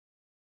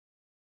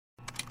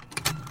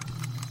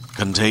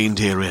Contained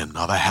herein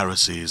are the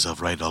heresies of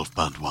Radolf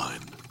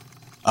Burntwine,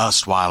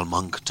 erstwhile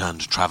monk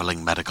turned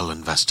traveling medical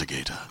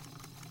investigator.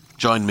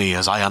 Join me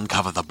as I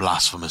uncover the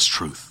blasphemous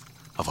truth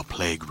of a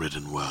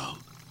plague-ridden world,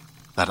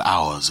 that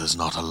ours is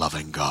not a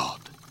loving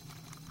God,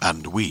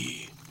 and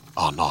we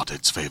are not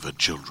its favored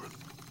children.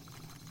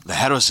 The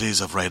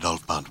heresies of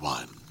Radolf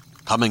Burntwine,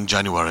 coming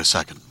January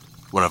 2nd,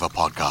 wherever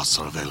podcasts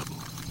are available.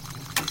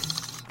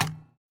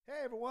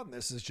 Hey everyone,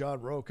 this is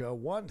John Roca,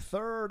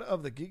 1/3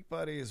 of the Geek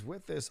Buddies,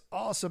 with this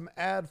awesome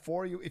ad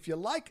for you. If you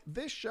like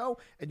this show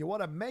and you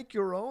want to make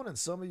your own, and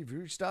some of you have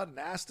reached out and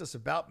asked us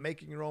about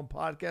making your own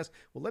podcast,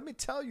 well, let me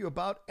tell you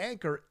about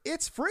Anchor.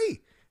 It's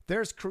free.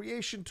 There's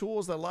creation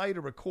tools that allow you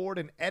to record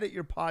and edit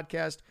your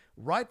podcast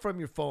right from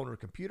your phone or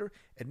computer.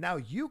 And now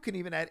you can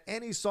even add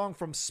any song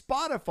from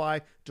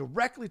Spotify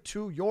directly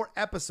to your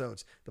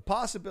episodes. The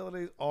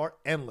possibilities are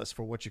endless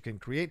for what you can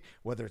create,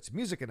 whether it's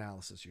music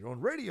analysis, your own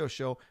radio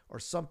show, or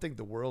something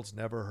the world's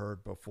never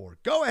heard before.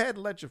 Go ahead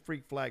and let your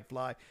freak flag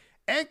fly.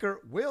 Anchor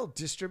will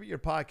distribute your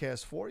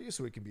podcast for you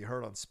so it can be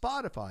heard on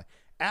Spotify,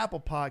 Apple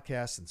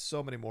Podcasts, and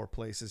so many more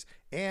places.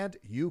 And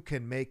you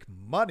can make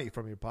money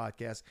from your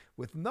podcast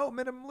with no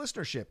minimum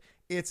listenership.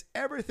 It's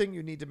everything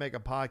you need to make a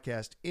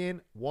podcast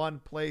in one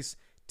place.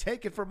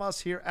 Take it from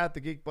us here at the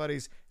Geek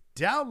Buddies.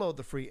 Download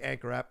the free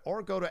Anchor app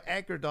or go to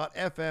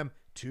anchor.fm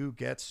to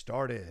get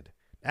started.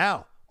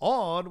 Now,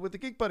 on with the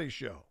Geek Buddies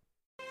show.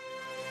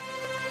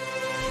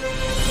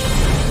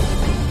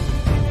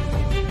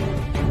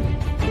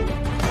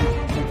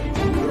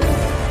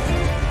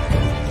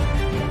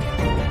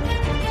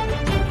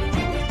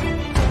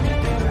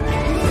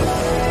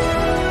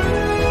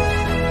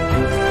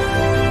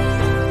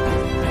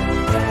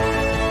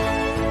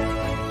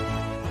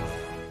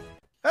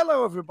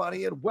 Hello,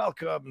 everybody, and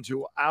welcome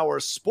to our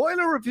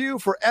spoiler review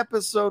for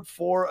episode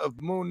 4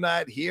 of Moon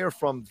Knight here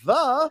from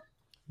the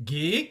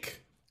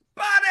Geek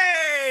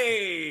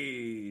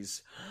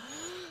Buddies.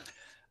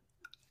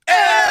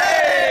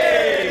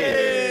 Hey!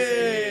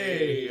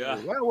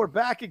 Well, we're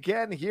back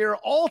again here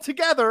all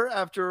together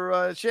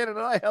after Shannon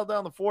and I held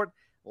down the fort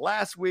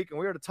last week, and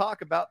we were to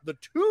talk about The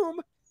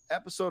Tomb,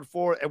 episode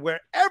 4, and where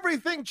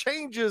everything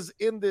changes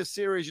in this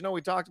series. You know,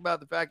 we talked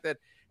about the fact that,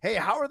 hey,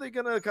 how are they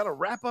going to kind of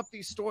wrap up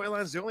these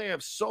storylines? They only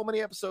have so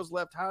many episodes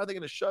left. How are they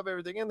going to shove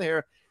everything in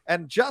there?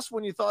 And just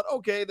when you thought,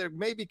 okay, they're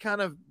maybe kind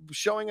of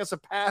showing us a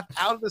path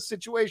out of the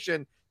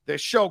situation, the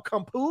show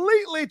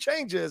completely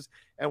changes.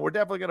 And we're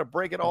definitely going to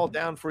break it all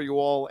down for you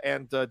all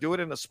and do it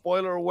in a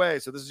spoiler way.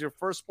 So this is your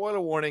first spoiler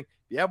warning.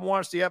 If you haven't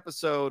watched the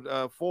episode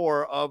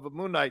 4 of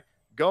Moon Knight,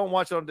 go and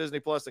watch it on Disney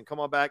Plus and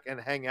come on back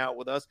and hang out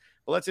with us.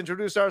 But let's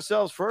introduce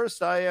ourselves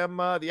first. I am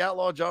the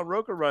Outlaw John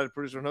Roca, writer,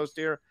 producer, and host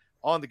here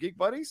on the Geek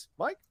Buddies.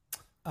 Mike?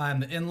 I'm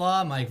the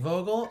in-law, Mike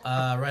Vogel,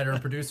 writer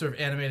and producer of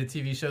animated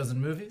TV shows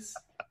and movies.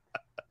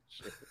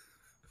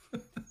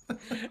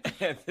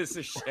 And this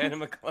is Shannon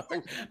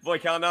McClung. Boy,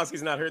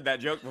 Kalinowski's not heard that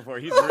joke before.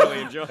 He's really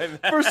enjoying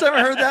that. First time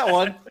I heard that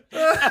one.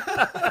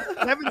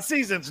 7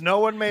 seasons, no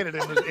one made it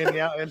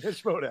in this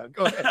showdown.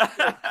 Go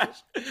ahead.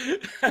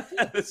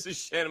 This is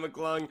Shannon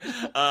McClung.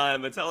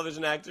 I'm a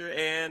television actor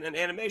and an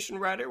animation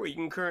writer where you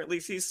can currently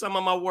see some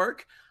of my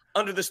work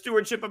under the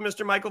stewardship of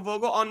Mr. Michael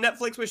Vogel on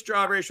Netflix with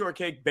Strawberry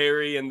Shortcake,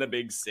 Barry in the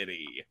Big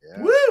City.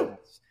 Yeah. Woo!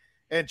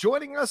 And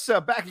joining us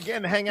back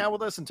again to hang out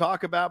with us and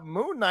talk about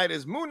Moon Knight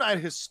is Moon Knight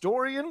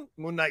historian,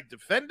 Moon Knight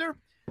defender,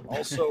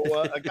 also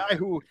a guy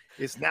who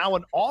is now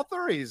an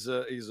author. He's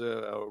a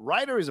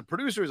writer, he's a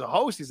producer, he's a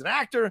host, he's an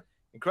actor,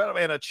 incredible,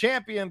 and a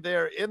champion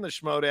there in the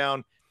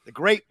Schmodown, the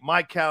great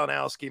Mike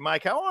Kalinowski.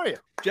 Mike, how are you?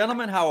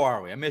 Gentlemen, how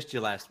are we? I missed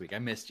you last week. I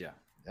missed you.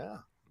 Yeah.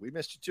 We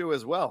missed you too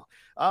as well.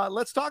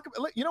 Let's talk.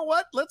 You know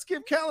what? Let's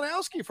give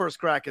Kalinowski first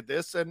crack at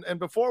this. And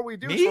before we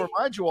do, to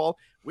remind you all,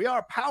 we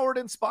are powered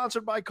and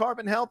sponsored by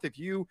Carbon Health. If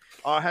you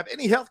have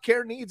any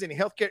healthcare needs, any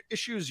healthcare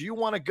issues you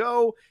want to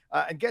go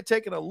and get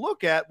taken a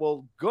look at,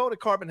 well, go to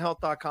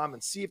carbonhealth.com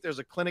and see if there's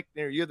a clinic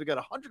near you. They've got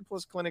 100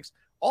 plus clinics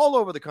all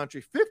over the country,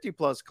 50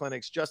 plus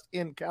clinics just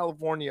in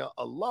California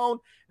alone.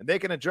 And they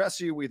can address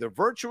you either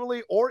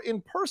virtually or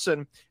in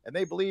person. And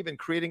they believe in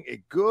creating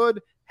a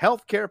good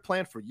healthcare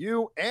plan for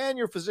you and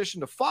your physician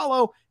to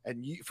follow,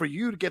 and for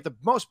you to get the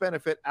most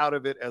benefit out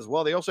of it as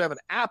well. They also have an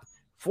app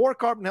for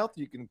Carbon Health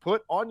you can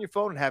put on your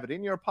phone and have it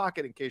in your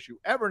pocket in case you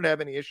ever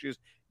have any issues.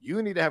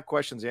 You need to have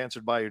questions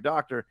answered by your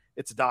doctor.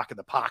 It's a doc in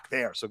the pock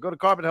there. So go to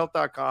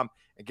carbonhealth.com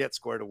and get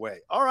squared away.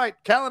 All right,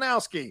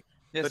 Kalinowski.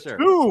 Yes, The sir.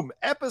 Tomb,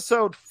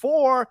 episode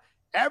 4.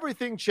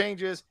 Everything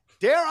changes.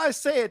 Dare I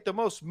say it, the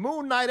most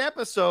Moon Knight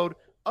episode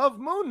of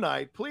Moon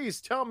Knight. Please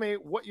tell me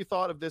what you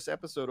thought of this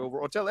episode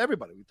overall. Tell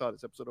everybody what you thought of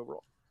this episode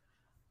overall.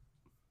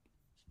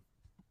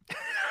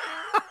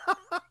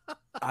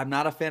 I'm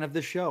not a fan of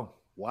this show.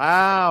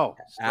 Wow.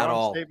 At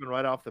all. Statement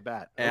right off the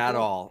bat. At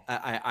all.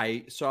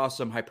 I saw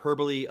some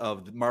hyperbole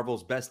of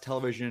Marvel's best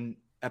television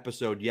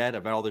episode yet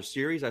about all their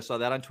series. I saw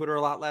that on Twitter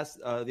a lot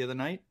the other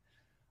night.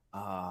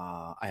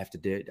 I have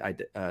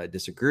to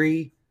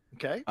disagree.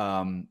 Okay.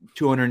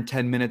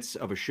 210 minutes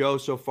of a show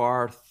so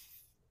far,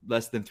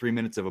 less than 3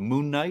 minutes of a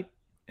Moon Knight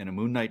and a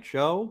Moon Knight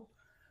show.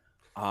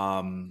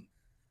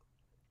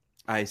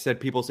 I said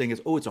people saying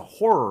it's a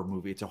horror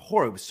movie. It's a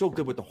horror. It was so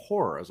good with the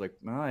horror. I was like,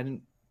 no, I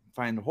didn't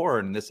find the horror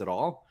in this at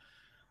all.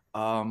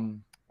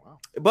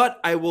 But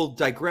I will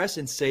digress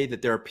and say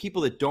that there are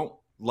people that don't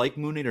like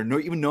Moon Knight or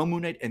even know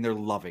Moon Knight, and they're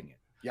loving it.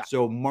 Yeah.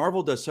 So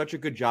Marvel does such a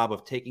good job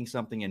of taking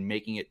something and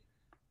making it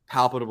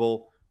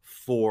palpable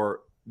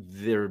for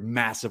their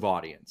massive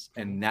audience,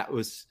 and that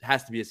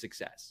has to be a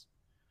success.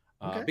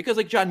 Because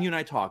like John, you and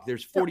I talk,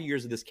 there's 40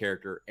 years of this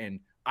character, and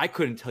I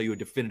couldn't tell you a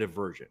definitive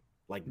version.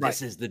 Like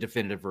this is the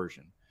definitive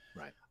version.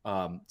 Right.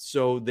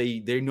 So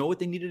they know what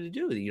they needed to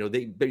do. You know,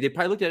 they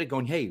probably looked at it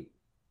going, hey,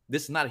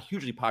 this is not a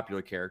hugely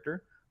popular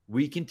character.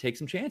 We can take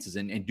some chances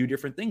and do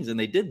different things. And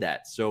they did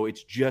that. So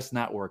it's just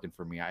not working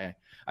for me. I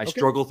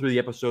struggle through the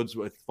episodes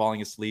with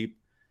falling asleep.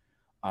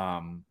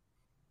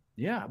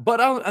 Yeah.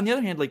 But on the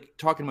other hand, like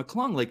talking to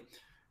McClung, like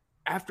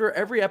after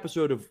every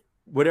episode of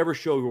whatever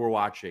show we were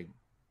watching,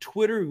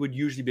 Twitter would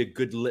usually be a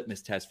good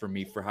litmus test for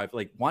me for how,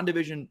 like,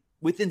 WandaVision,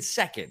 within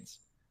seconds,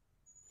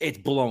 it's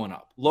blowing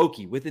up.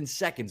 Loki, within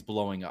seconds,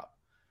 blowing up.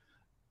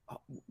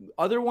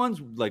 Other ones,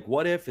 like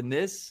What If and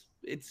this,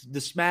 it's the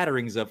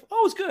smatterings of,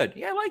 oh, it's good.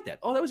 Yeah, I like that.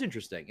 Oh, that was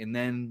interesting. And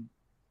then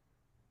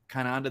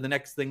kind of on to the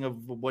next thing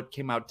of what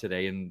came out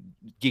today in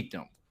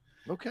Geekdom.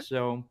 Okay.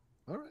 So,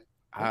 all right.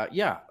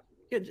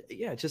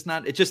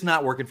 It's just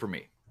not working for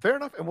me. Fair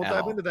enough. And we'll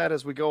dive into that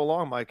as we go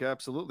along, Mike.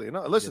 Absolutely.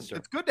 No, listen,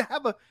 it's good to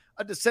have a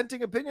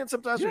dissenting opinion.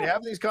 Sometimes when you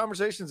have these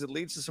conversations, it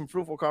leads to some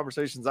fruitful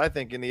conversations, I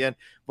think, in the end.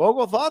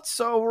 Vogel, thoughts?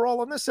 So we're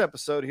all on this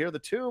episode here, The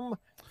Tomb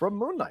from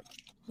Moon Knight.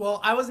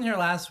 Well, I wasn't here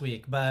last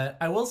week, but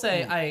I will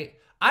say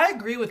I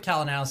agree with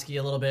Kalinowski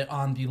a little bit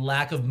on the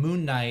lack of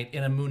Moon Knight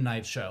in a Moon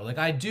Knight show. Like,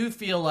 I do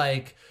feel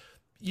like,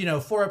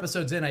 4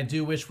 episodes in, I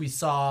do wish we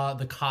saw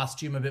the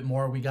costume a bit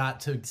more. We got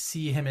to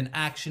see him in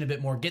action a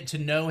bit more, get to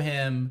know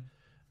him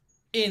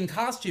in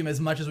costume as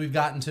much as we've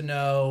gotten to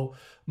know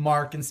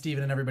Mark and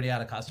Steven and everybody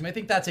out of costume. I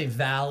think that's a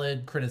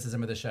valid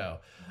criticism of the show.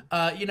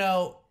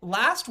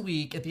 Last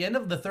week at the end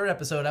of the 3rd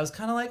episode, I was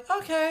kind of like,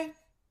 okay,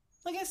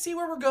 like I see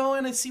where we're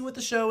going. I see what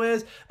the show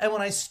is. And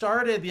when I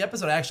started the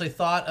episode, I actually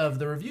thought of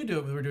the review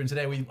we were doing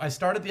today. I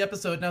started the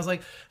episode and I was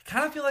like, I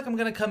kind of feel like I'm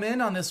going to come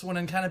in on this one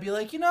and kind of be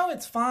like,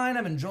 it's fine.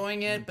 I'm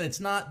enjoying it, but it's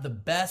not the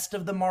best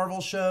of the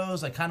Marvel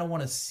shows. I kind of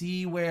want to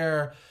see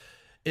where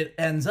it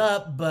ends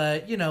up,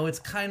 but it's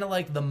kind of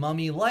like The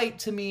Mummy light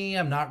to me.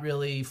 I'm not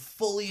really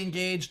fully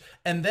engaged.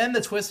 And then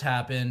the twist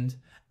happened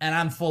and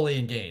I'm fully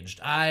engaged.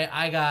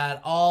 I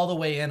got all the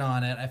way in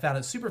on it. I found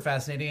it super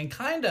fascinating, and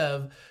kind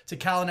of to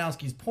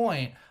Kalinowski's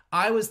point,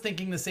 I was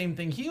thinking the same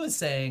thing he was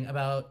saying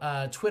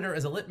about Twitter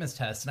as a litmus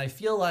test. And I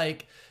feel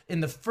like in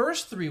the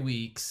first 3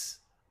 weeks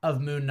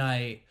of Moon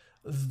Knight,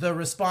 the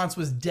response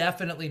was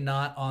definitely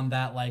not on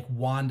that like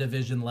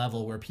WandaVision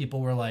level where people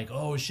were like,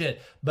 oh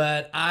shit.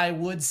 But I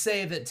would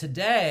say that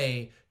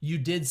today you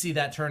did see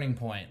that turning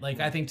point. Like,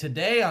 I think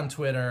today on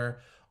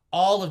Twitter,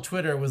 all of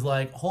Twitter was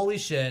like, holy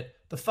shit,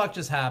 the fuck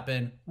just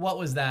happened? What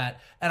was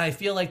that? And I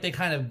feel like they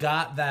kind of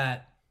got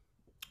that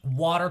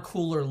water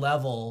cooler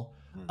level.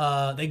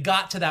 They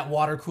got to that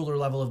water cooler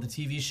level of the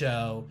TV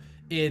show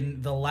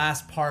in the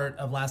last part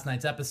of last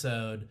night's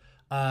episode.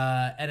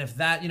 And if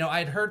that,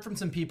 I'd heard from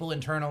some people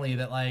internally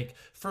that like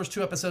first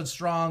 2 episodes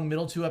strong,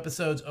 middle 2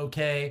 episodes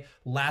okay,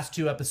 last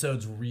 2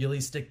 episodes really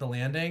stick the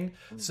landing.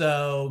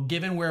 So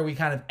given where we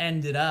kind of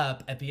ended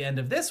up at the end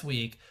of this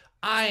week,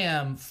 I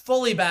am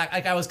fully back.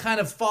 Like, I was kind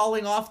of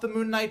falling off the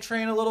Moon Knight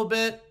train a little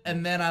bit,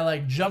 and then I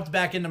like jumped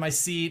back into my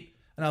seat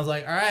and I was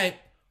like, all right,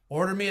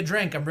 order me a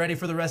drink. I'm ready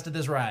for the rest of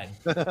this ride.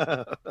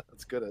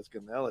 That's good. That's a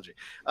good analogy.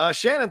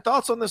 Shannon,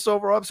 thoughts on this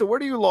overall episode? Where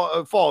do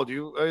you fall? Do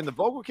you in the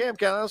Vogel camp,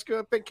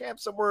 Kalinowski camp,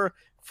 somewhere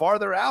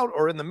farther out,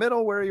 or in the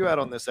middle? Where are you at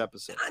on this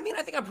episode? I mean,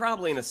 I think I'm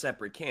probably in a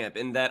separate camp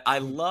in that I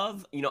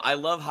love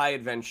high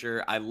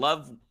adventure. I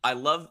love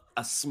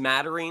a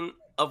smattering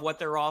of what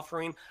they're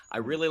offering. I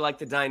really like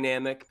the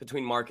dynamic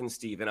between Mark and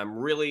Steven. I'm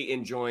really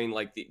enjoying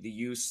like the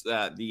use,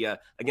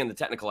 again, the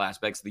technical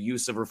aspects, the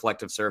use of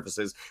reflective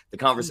surfaces, the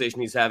conversation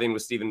he's having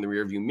with Steven in the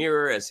rearview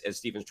mirror as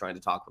Steven's trying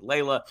to talk with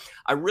Layla.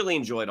 I really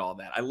enjoyed all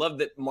that. I love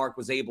that Mark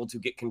was able to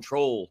get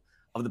control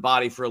of the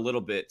body for a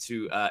little bit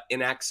to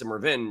enact some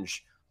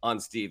revenge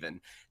on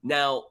Steven.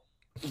 Now,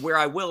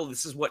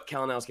 this is what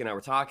Kalinowski and I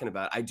were talking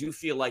about. I do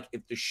feel like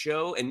if the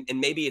show, and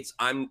maybe it's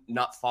I'm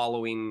not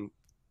following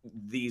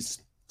these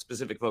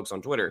specific folks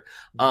on Twitter,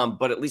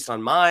 but at least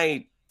on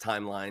my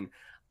timeline,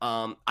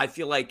 I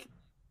feel like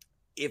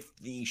if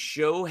the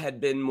show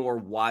had been more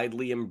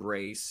widely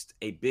embraced,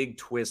 a big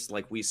twist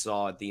like we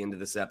saw at the end of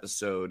this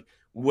episode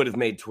would have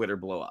made Twitter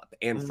blow up.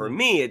 And for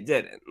me, it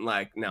didn't.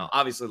 Like, now,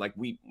 obviously, like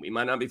we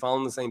might not be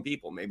following the same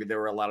people. Maybe there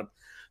were a lot of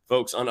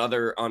folks on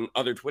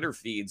other Twitter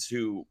feeds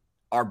who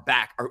are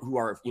back or who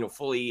are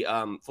fully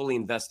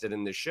invested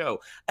in this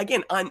show.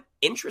 Again, I'm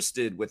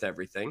interested with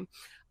everything.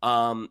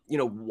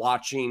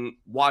 Watching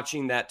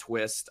that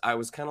twist, I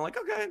was kind of like,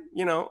 okay,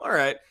 all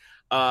right.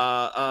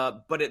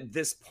 But at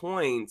this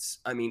point,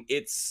 I mean,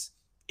 it's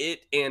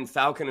it and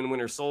Falcon and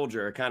Winter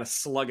Soldier are kind of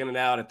slugging it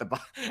out at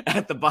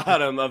the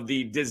bottom of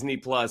the Disney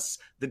Plus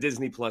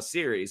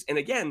series. And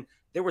again,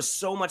 there was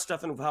so much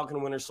stuff in Falcon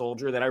and Winter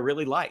Soldier that I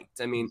really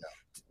liked. I mean,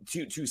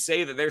 to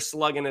say that they're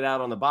slugging it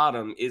out on the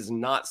bottom is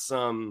not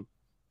some,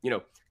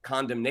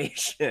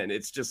 condemnation.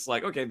 It's just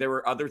like, okay, there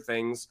were other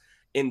things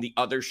in the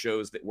other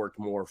shows that worked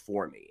more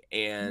for me.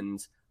 And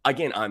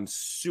again, I'm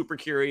super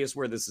curious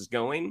where this is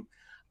going.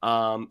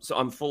 So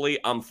I'm fully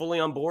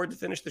on board to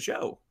finish the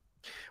show.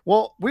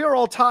 Well, we are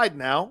all tied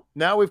now.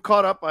 Now we've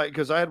caught up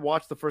because I had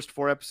watched the first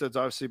 4 episodes,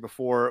 obviously,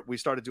 before we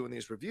started doing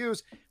these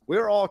reviews.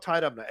 We're all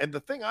tied up now. And the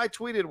thing I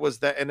tweeted was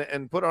that,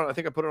 and put on, I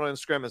think I put it on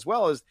Instagram as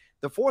well, is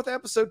the 4th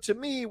episode to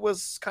me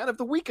was kind of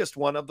the weakest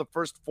one of the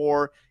first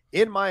 4,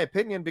 in my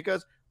opinion,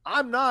 because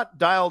I'm not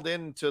dialed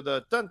into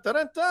the dun dun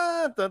dun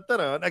dun dun dun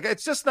dun. Like,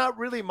 it's just not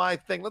really my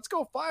thing. Let's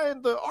go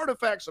find the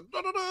artifacts and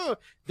dun, dun, dun.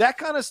 That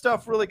kind of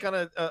stuff really kind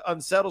of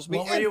unsettles me.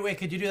 Wait,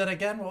 could you do that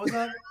again? What was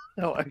that?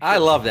 No, I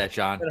love that,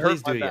 John.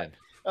 Please do it again.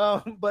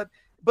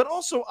 But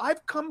also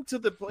I've come to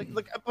the point,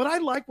 but I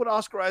like what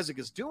Oscar Isaac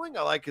is doing.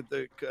 I like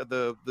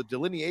the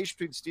delineation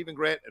between Stephen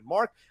Grant and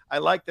Mark. I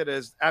like that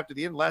as after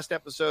the last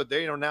episode,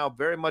 they are now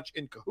very much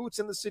in cahoots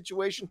in the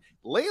situation.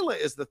 Layla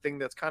is the thing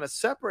that's kind of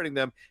separating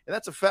them. And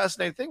that's a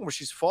fascinating thing where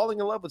she's falling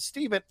in love with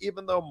Stephen,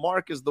 even though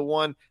Mark is the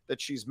one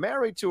that she's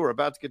married to or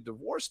about to get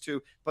divorced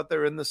to, but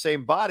they're in the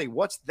same body.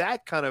 What's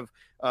that kind of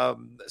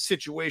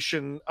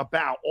situation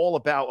all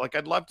about? Like,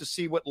 I'd love to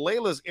see what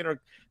Layla's inner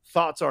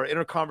thoughts are,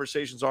 inner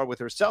conversations are with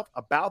herself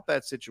about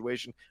that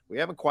situation. We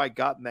haven't quite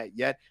gotten that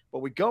yet, but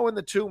we go in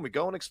the tomb, we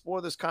go and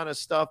explore this kind of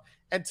stuff.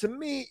 And to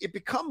me, it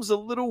becomes a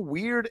little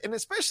weird, and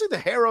especially the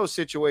Harrow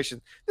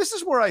situation. This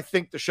is where I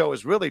think the show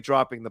is really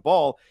dropping the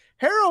ball.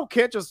 Harrow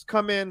can't just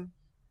come in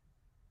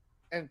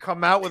and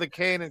come out with a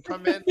cane and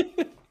come in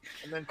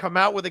and then come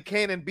out with a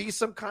cane and be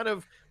some kind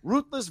of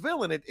ruthless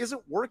villain. It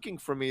isn't working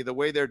for me the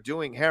way they're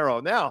doing Harrow.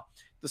 Now,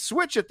 the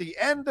switch at the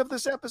end of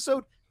this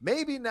episode,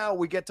 maybe now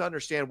we get to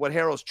understand what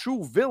Harrow's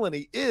true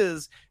villainy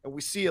is, and we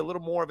see a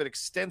little more of an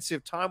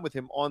extensive time with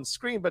him on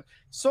screen. But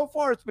so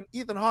far, it's been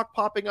Ethan Hawke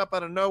popping up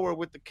out of nowhere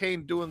with the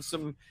cane, doing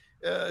some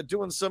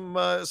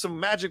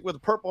magic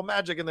with purple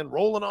magic, and then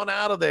rolling on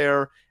out of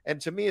there. And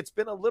to me, it's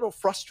been a little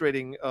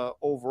frustrating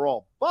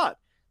overall. But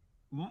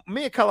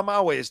Mia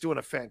Kalamawe is doing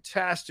a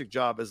fantastic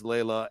job as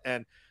Layla,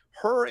 and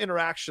her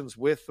interactions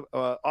with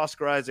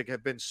Oscar Isaac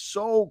have been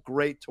so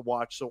great to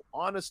watch, so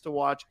honest to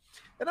watch.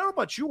 And I don't know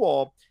about you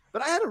all,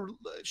 but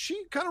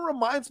she kind of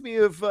reminds me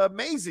of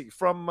Maisie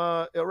from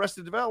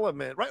Arrested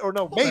Development, right? Or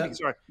no,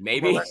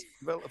 Maybe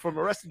from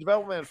Arrested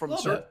Development, from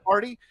Search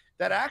Party.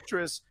 That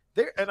actress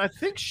there, and I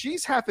think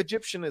she's half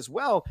Egyptian as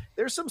well.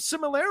 There's some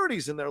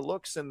similarities in their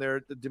looks and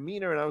the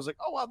demeanor, and I was like,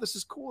 oh wow, this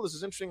is cool, this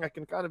is interesting. I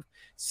can kind of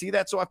see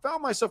that. So I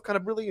found myself kind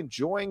of really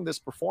enjoying this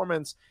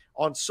performance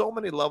on so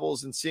many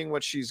levels and seeing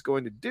what she's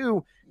going to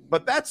do.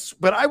 But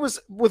I was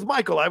with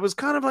Michael, I was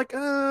kind of like,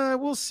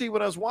 we'll see,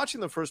 when I was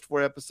watching the first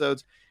 4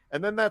 episodes.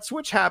 And then that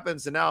switch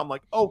happens, and now I'm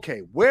like, okay,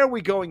 where are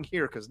we going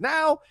here? Because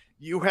now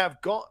you have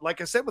gone,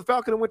 like I said with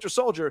Falcon and Winter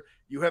Soldier,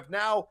 you have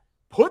now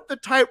put the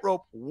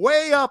tightrope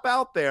way up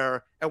out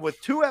there. And with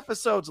 2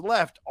 episodes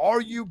left,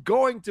 are you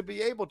going to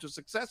be able to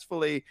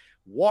successfully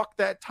walk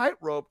that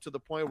tightrope to the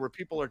point where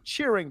people are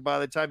cheering by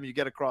the time you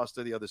get across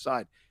to the other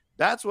side?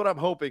 That's what I'm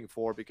hoping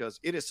for, because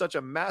it is such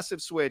a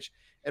massive switch.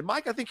 And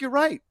Mike, I think you're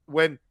right.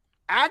 When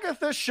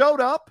Agatha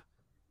showed up,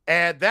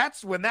 and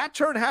that's when that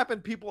turn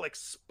happened, people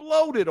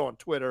exploded on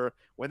Twitter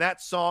when that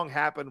song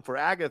happened for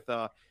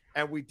Agatha.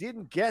 And we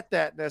didn't get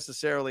that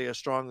necessarily as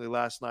strongly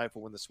last night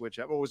for when the switch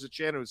happened. Or was it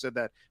Shannon who said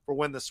that for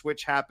when the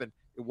switch happened?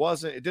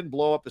 It didn't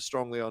blow up as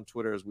strongly on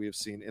Twitter as we have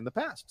seen in the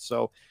past.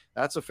 So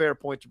that's a fair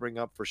point to bring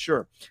up for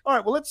sure. All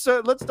right, well, let's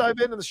dive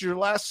in. And this is your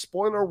last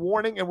spoiler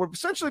warning. And we're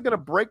essentially going to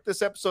break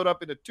this episode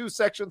up into 2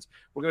 sections.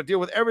 We're going to deal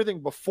with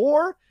everything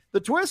before the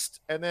twist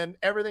and then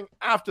everything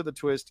after the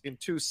twist in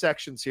 2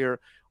 sections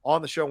here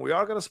on the show. And we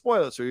are going to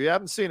spoil it. So if you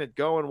haven't seen it,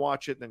 go and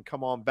watch it and then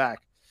come on back.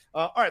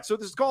 All right, so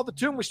this is called The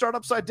Tomb. We start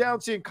upside down,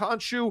 seeing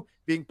Khonshu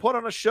being put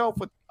on a shelf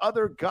with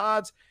other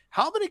gods.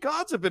 How many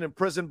gods have been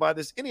imprisoned by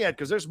this Ennead?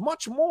 Because there's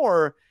much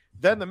more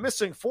than the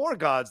missing 4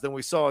 gods than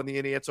we saw in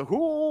the Ennead. So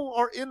who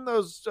are in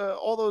those,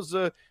 all those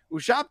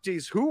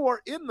Ushabtis? Who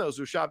are in those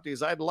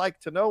Ushabtis? I'd like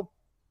to know.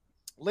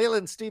 Layla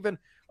and Stephen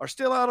are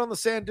still out on the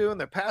sand dune.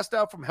 They're passed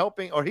out from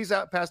helping, or he's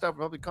passed out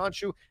from helping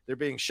Khonshu. They're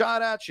being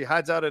shot at. She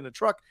hides out in a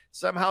truck.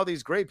 Somehow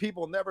these great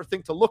people never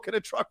think to look in a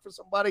truck for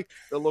somebody.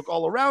 They'll look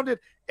all around it.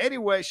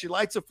 Anyway, she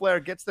lights a flare,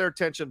 gets their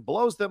attention,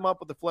 blows them up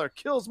with the flare,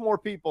 kills more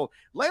people.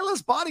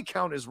 Layla's body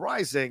count is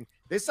rising.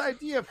 this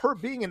idea of her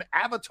being an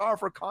avatar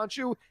for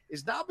Khonshu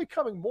is now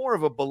becoming more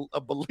of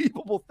a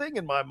believable thing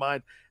in my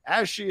mind,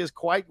 as she is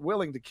quite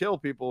willing to kill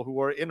people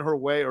who are in her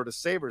way or to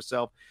save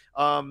herself.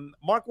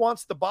 Mark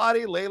wants the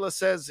body. Layla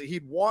says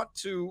he'd want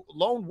to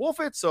lone wolf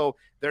it, so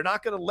they're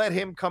not going to let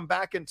him come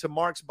back into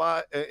Mark's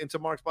body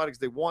because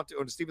they want to,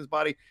 or into Steven's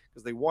body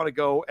because they want to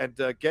go and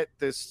get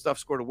this stuff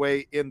squared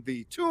away in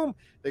the tomb.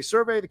 They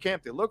survey the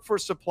camp. They look for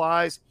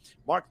supplies.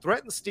 Mark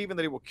threatens Steven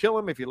that he will kill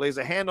him if he lays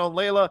a hand on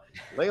Layla.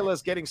 Layla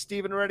is getting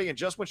Steven ready, and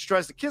just when she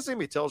tries to kiss him,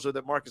 he tells her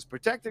that Mark is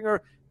protecting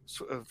her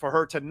for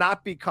her to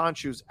not be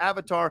Khonshu's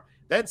avatar.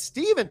 Then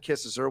Steven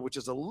kisses her, which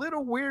is a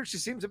little weird. She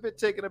seems a bit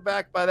taken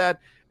aback by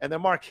that. And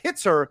then Mark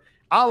hits her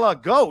a la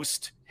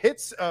Ghost,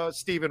 hits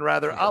Steven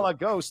rather, a la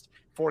Ghost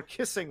for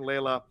kissing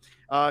Layla.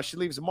 She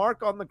leaves a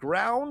mark on the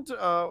ground.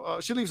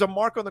 She leaves a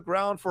mark on the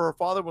ground for her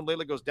father when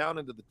Layla goes down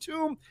into the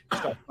tomb. She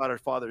talks about her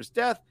father's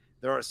death.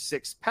 There are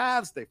 6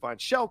 paths. They find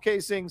shell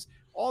casings.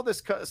 All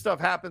this stuff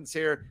happens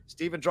here.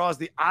 Steven draws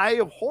the Eye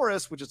of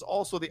Horus, which is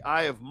also the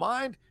Eye of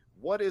Mind.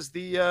 What is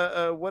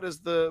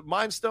the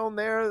Mind Stone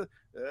there?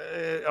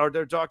 Are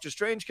there Doctor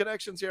Strange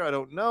connections here? I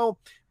don't know.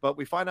 But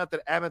we find out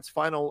that Amit's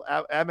final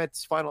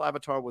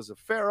avatar was a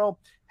pharaoh.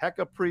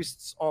 Heka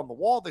priests on the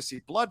wall. They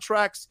see blood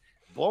tracks,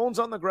 bones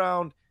on the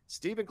ground.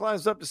 Steven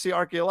climbs up to see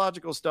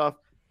archaeological stuff.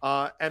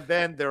 And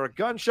then there are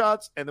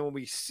gunshots. And then when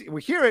we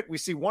hear it, we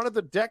see one of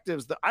the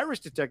detectives, the Irish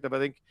detective, I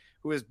think,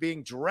 who is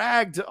being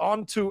dragged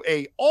onto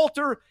a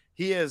altar.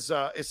 He is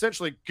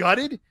essentially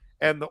gutted,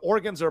 and the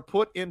organs are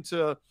put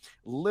into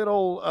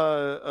little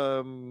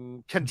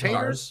containers,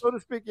 jars, so to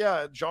speak.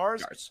 Yeah,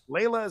 jars.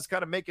 Layla is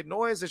kind of making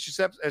noise as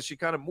she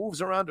kind of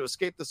moves around to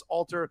escape this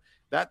altar.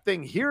 That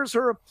thing hears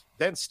her.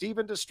 Then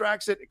Steven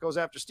distracts it. It goes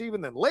after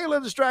Steven. Then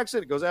Layla distracts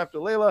it. It goes after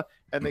Layla,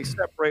 and they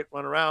separate,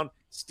 run around.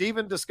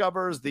 Steven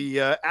discovers the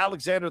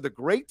Alexander the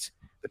Great,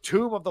 the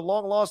tomb of the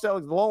long-lost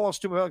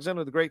tomb of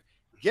Alexander the Great,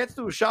 gets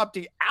to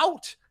Ushabti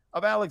out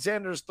of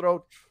Alexander's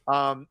throat.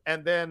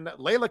 And then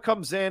Layla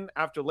comes in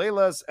after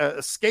Layla's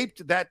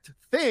escaped that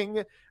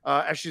thing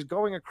as she's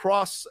going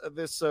across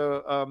this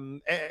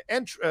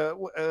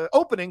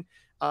opening.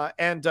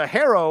 And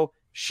Harrow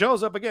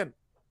shows up again.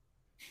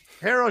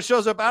 Harrow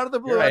shows up out of the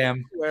blue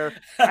everywhere,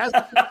 has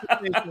a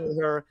conversation with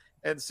her,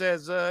 and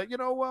says,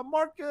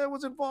 Mark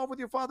was involved with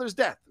your father's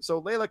death. So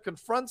Layla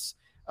confronts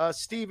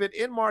Steven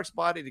in Mark's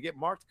body to get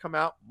Mark to come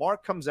out.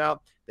 Mark comes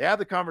out. They have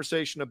the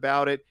conversation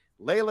about it.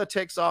 Layla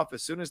takes off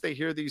as soon as they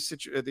hear these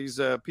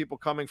people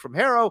coming from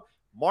Harrow.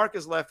 Mark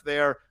is left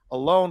there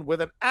alone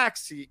with an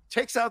axe. He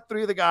takes out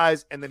 3 of the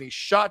guys, and then he's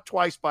shot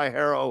twice by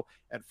Harrow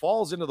and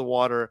falls into the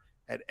water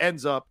and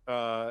ends up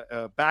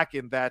back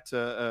in that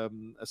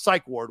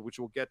psych ward, which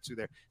we'll get to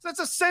there. So that's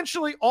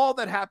essentially all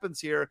that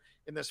happens here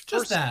in this first.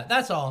 Just that.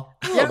 That's all.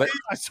 Yeah,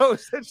 so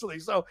essentially.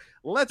 So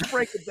let's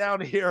break it down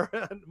here.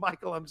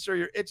 Michael, I'm sure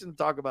you're itching to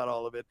talk about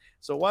all of it.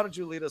 So why don't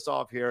you lead us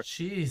off here?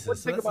 Jesus.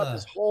 Let's think about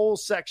this whole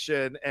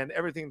section and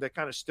everything that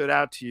kind of stood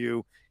out to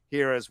you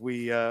here as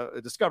we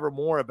discover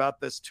more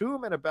about this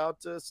tomb and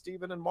about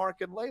Steven and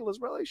Mark and Layla's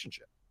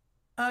relationship.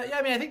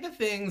 I think the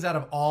things out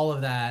of all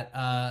of that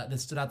that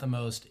stood out the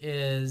most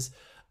is,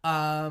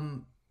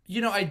 I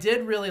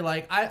did really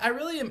I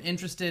really am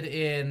interested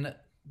in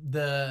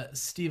the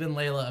Steven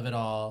Layla of it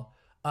all,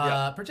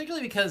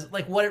 particularly because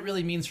what it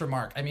really means for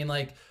Mark. I mean,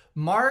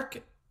 Mark,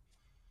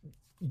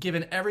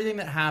 given everything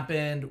that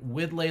happened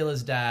with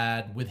Layla's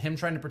dad, with him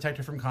trying to protect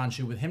her from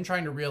Khonshu, with him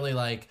trying to really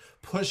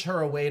push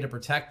her away to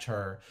protect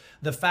her,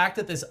 the fact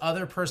that this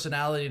other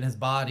personality in his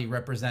body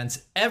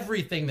represents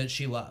everything that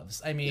she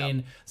loves. I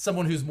mean,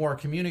 someone who's more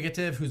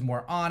communicative, who's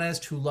more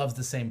honest, who loves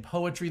the same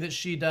poetry that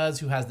she does,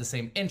 who has the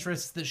same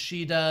interests that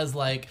she does.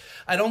 I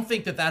don't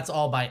think that that's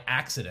all by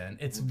accident.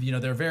 It's,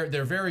 they're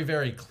very,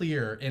 very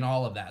clear in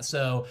all of that.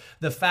 So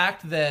the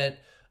fact that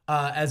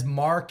as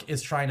Mark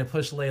is trying to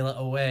push Layla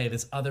away,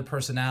 this other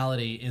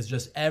personality is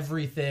just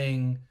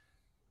everything,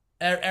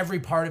 every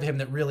part of him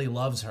that really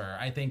loves her,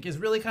 I think is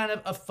really kind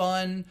of a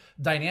fun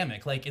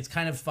dynamic. It's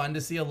kind of fun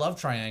to see a love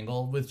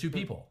triangle with 2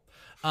 people.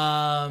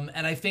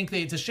 And I think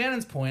to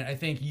Shannon's point, I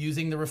think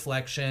using the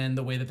reflection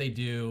the way that they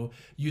do,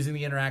 using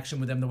the interaction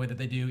with them the way that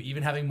they do,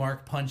 even having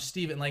Mark punch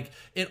Steven,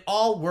 it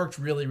all worked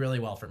really, really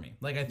well for me.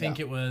 I think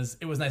it was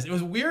nice. It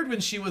was weird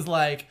when she was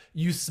like,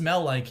 "You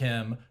smell like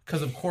him,"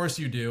 because of course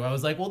you do. I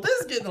was like, well,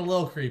 this is getting a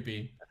little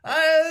creepy.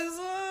 I was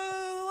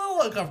a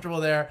little uncomfortable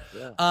there.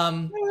 Yeah.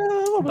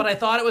 But I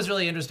thought it was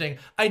really interesting.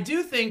 I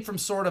do think from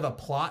sort of a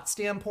plot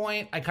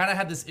standpoint, I kind of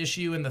had this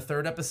issue in the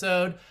 3rd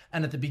episode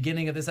and at the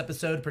beginning of this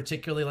episode,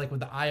 particularly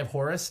with the Eye of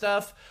Horus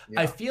stuff.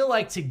 I feel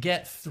like to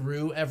get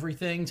through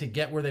everything, to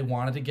get where they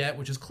wanted to get,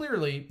 which is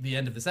clearly the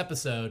end of this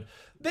episode,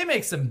 they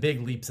make some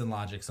big leaps in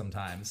logic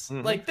sometimes.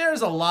 Mm-hmm.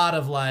 There's a lot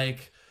of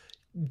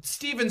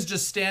Steven's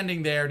just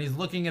standing there and he's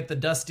looking at the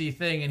dusty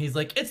thing and he's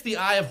like, "It's the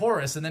Eye of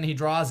Horus," and then he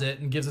draws it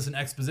and gives us an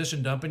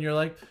exposition dump and you're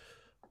like,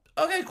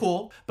 okay,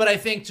 cool. But I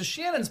think to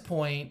Shannon's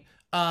point,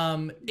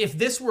 If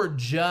this were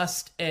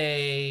just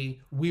we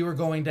were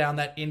going down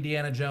that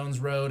Indiana Jones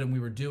road and we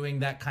were doing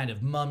that kind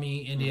of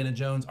mummy Indiana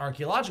Jones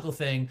archaeological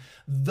thing,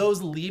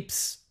 those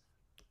leaps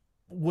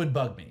would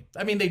bug me.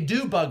 I mean, they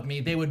do bug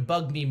me. They would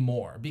bug me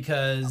more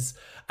because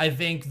I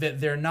think that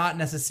they're not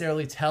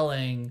necessarily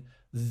telling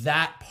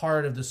that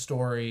part of the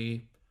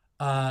story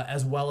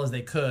as well as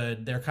they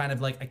could. They're kind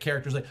of like a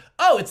character's like,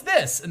 oh, it's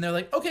this. And they're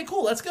like, okay,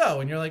 cool, let's go.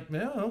 And you're like,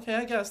 yeah, okay,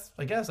 I guess.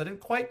 I didn't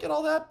quite get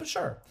all that, but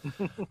sure.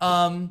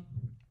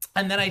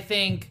 And then I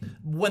think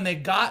when they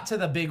got to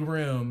the big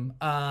room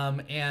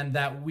and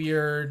that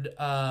weird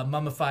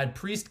mummified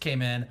priest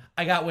came in,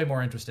 I got way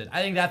more interested.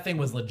 I think that thing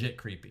was legit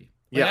creepy.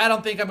 Like, I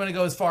don't think I'm going to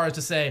go as far as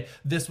to say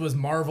this was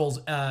Marvel's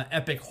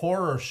epic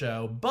horror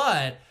show,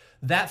 but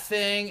that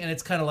thing, and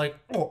it's kind of like,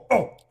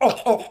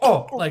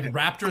 like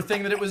raptor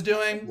thing that it was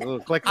doing.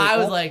 I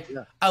was like,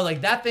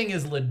 that thing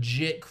is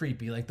legit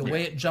creepy. Like the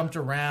way it jumped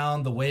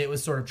around, the way it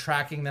was sort of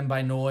tracking them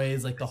by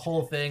noise, like the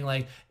whole thing,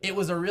 like it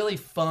was a really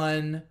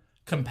fun,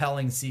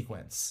 compelling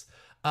sequence.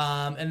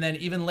 And then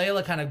even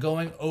Layla kind of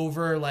going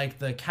over like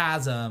the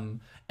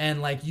chasm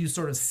and like you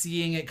sort of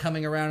seeing it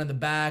coming around in the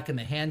back and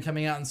the hand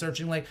coming out and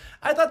searching. Like,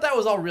 I thought that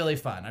was all really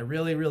fun. I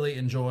really, really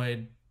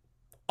enjoyed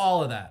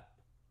all of that.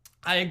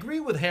 I agree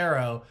with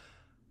Harrow.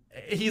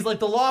 He's like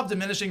the law of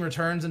diminishing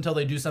returns until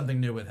they do something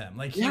new with him.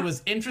 Like, he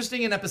was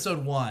interesting in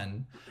episode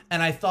 1.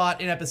 And I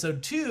thought in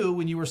episode 2,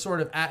 when you were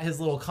sort of at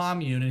his little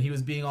commune and he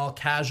was being all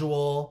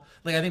casual,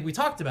 like, I think we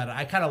talked about it.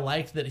 I kind of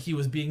liked that he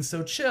was being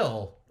so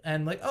chill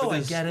and like, oh, I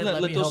get it.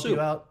 Let me help you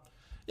out.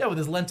 Yeah, with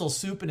his lentil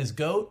soup and his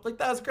goat. Like,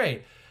 that was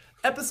great.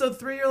 Episode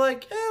 3, you're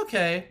like,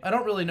 okay. I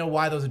don't really know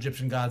why those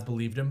Egyptian gods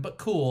believed him, but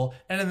cool.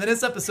 And in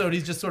this episode,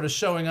 he's just sort of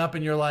showing up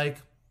and you're like,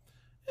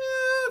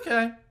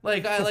 okay.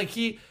 Like,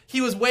 he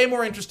was way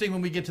more interesting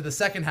when we get to the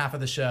second half of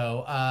the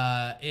show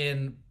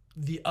in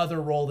the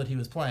other role that he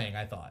was playing,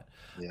 I thought.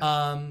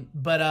 Yeah.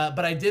 But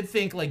I did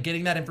think like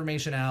getting that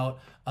information out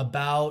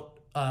about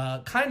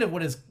kind of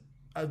what is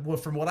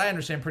from what I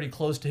understand pretty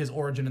close to his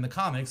origin in the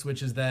comics,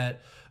 which is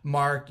that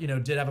Mark,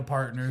 did have a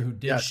partner who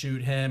did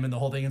shoot him and the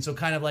whole thing. And so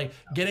kind of like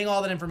getting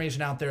all that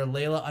information out there,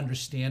 Layla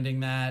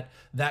understanding that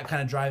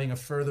kind of driving a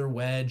further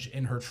wedge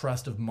in her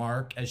trust of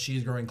Mark as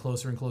she's growing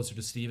closer and closer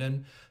to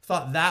Steven.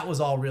 Thought that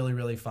was all really,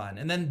 really fun.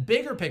 And then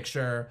bigger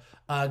picture,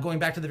 going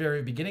back to the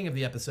very beginning of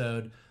the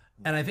episode,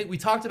 and I think we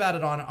talked about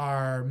it on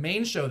our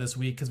main show this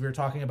week because we were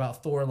talking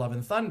about Thor, Love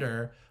and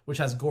Thunder, which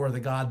has Gore the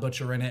God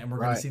Butcher in it, and we're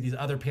going to see these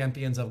other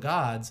pantheons of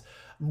gods.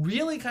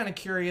 Really kind of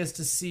curious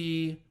to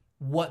see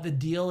what the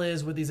deal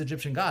is with these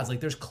Egyptian gods. Like,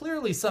 there's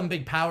clearly some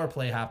big power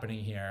play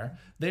happening here.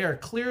 They are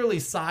clearly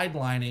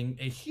sidelining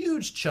a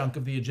huge chunk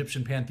of the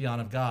Egyptian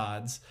pantheon of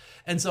gods.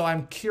 And so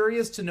I'm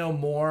curious to know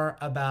more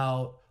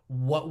about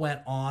what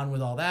went on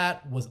with all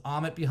that. Was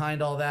Amit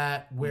behind all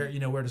that? Where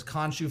does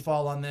Khonshu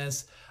fall on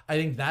this? I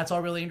think that's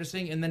all really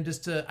interesting. And then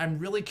I'm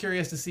really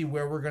curious to see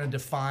where we're going to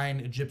define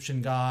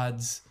Egyptian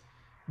gods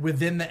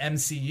within the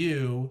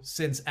MCU,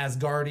 since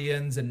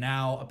Asgardians and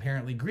now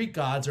apparently Greek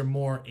gods are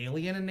more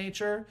alien in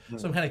nature.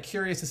 So I'm kind of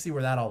curious to see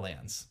where that all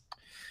lands.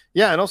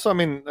 Yeah, and also, I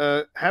mean,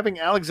 having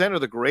Alexander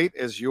the Great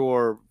as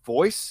your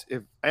voice,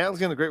 if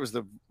Alexander the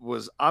Great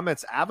was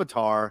Amit's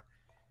avatar,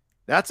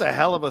 that's a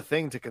hell of a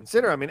thing to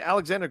consider. I mean,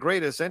 Alexander the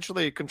Great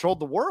essentially controlled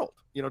the world,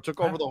 took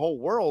over the whole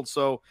world.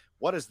 So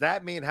what does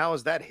that mean? How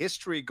is that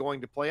history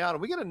going to play out?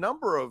 And we get a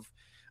number of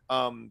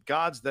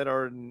gods that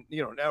are,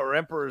 or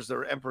emperors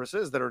or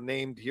empresses that are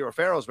named here, or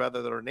pharaohs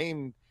rather, that are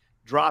name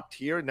dropped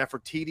here.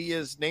 Nefertiti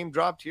is name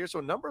dropped here. So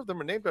a number of them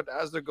are named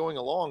as they're going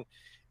along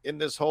in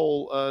this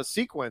whole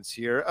sequence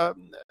here.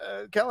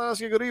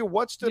 Kalinowski,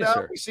 what stood out?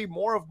 Sir. We see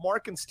more of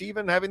Mark and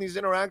Steven having these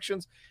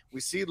interactions. We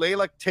see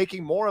Layla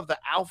taking more of the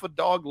alpha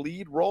dog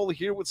lead role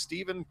here with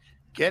Steven,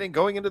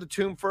 going into the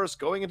tomb first,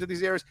 going into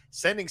these areas,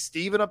 sending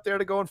Steven up there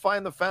to go and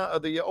find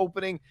the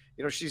opening.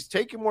 She's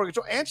taking more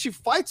control, and she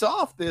fights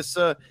off this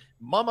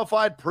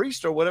mummified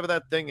priest or whatever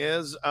that thing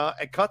is,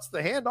 and cuts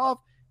the hand off,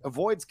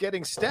 avoids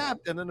getting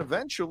stabbed, and then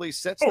eventually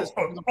sets this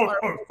on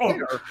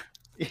fire.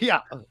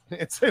 Yeah,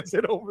 it sends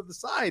it over the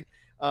side.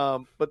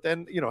 But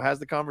then, has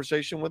the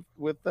conversation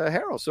with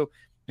Harrow. So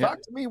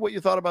talk to me what you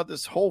thought about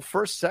this whole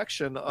first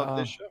section of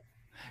this show.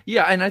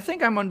 Yeah, and I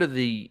think I'm under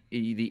the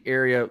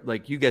area,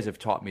 like you guys have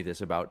taught me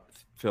this about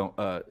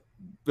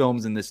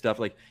films and this stuff.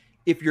 Like,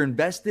 if you're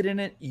invested in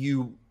it,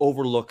 you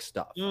overlook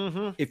stuff.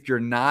 Mm-hmm. If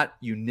you're not,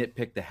 you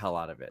nitpick the hell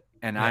out of it.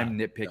 And I'm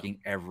nitpicking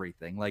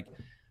everything. Like,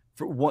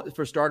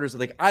 for starters,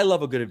 like, I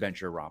love a good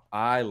adventure romp.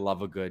 I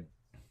love a good,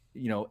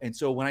 and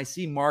so when I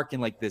see Mark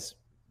in like this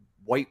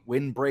white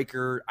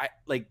windbreaker,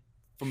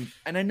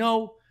 I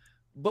know.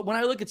 But when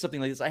I look at something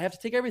like this, I have to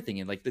take everything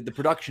in, like the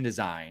production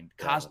design,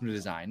 costume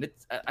design.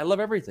 I love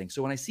everything.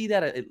 So when I see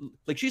that,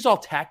 like, she's all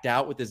tacked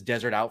out with this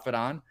desert outfit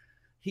on,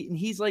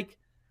 he's like,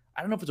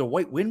 I don't know if it's a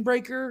white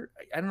windbreaker.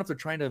 I don't know if they're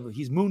trying to.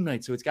 He's Moon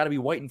Knight, so it's got to be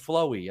white and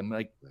flowy. I'm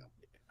like,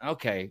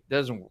 okay,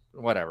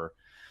 whatever.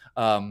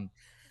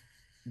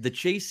 The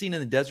chase scene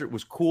in the desert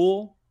was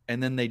cool,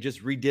 and then they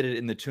just redid it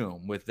in the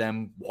tomb with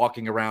them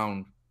walking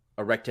around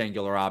a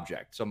rectangular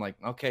object. So I'm like,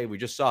 okay, we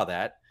just saw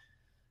that.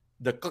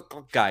 The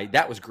guy,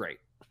 that was great.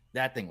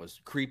 That thing was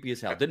creepy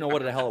as hell. Didn't know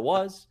what the hell it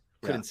was.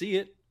 Couldn't see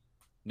it.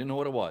 Didn't know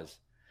what it was.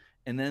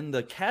 And then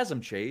the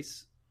chasm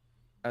chase,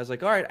 I was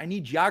like, all right, I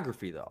need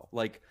geography though.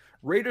 Like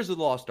Raiders of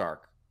the Lost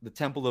Ark, the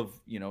temple of,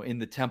 in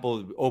the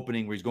temple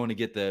opening where he's going to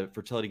get the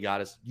fertility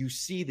goddess, you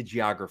see the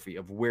geography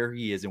of where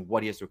he is and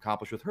what he has to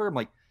accomplish with her. I'm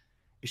like,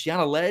 is she on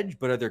a ledge?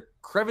 But are there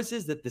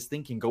crevices that this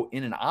thing can go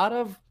in and out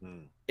of?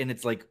 And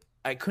it's like,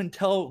 I couldn't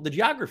tell the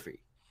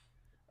geography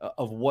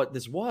of what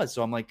this was.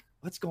 So I'm like,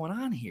 what's going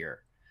on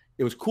here?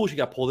 It was cool. She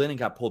got pulled in and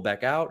got pulled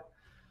back out.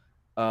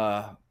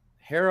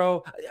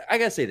 Harrow, I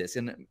got to say this,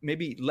 and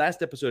maybe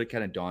last episode it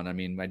kind of dawned. I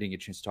mean, I didn't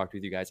get a chance to talk to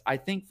you guys. I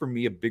think for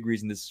me, a big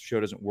reason this show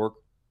doesn't work,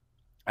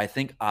 I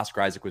think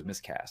Oscar Isaac was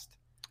miscast.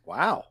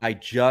 Wow. I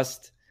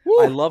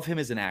love him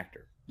as an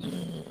actor.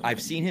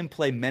 I've seen him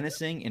play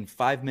menacing in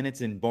 5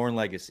 minutes in Bourne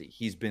Legacy.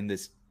 He's been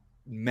this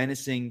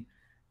menacing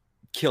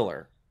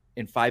killer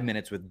in 5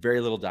 minutes with very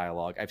little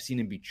dialogue. I've seen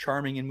him be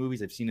charming in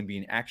movies. I've seen him be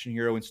an action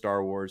hero in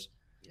Star Wars.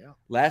 Yeah.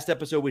 Last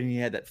episode when he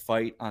had that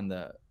fight on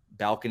the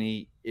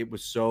balcony, it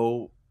was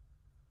so,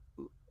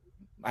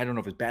 I don't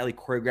know if it's badly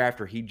choreographed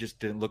or he just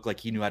didn't look like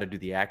he knew how to do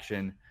the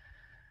action.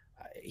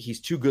 He's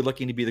too good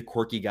looking to be the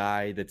quirky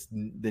guy that's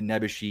the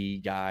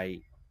nebbishy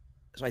guy.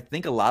 So I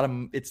think a lot of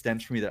it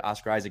stems from me that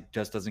Oscar Isaac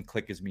just doesn't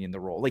click as me in the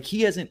role. Like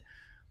he hasn't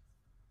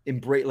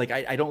embraced, like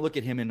I don't look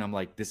at him and I'm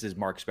like, this is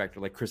Mark Spector.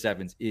 Like Chris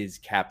Evans is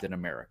Captain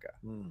America.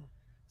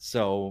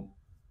 So,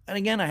 and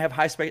again, I have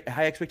high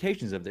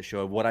expectations of this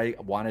show, of what I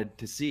wanted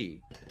to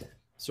see.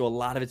 So a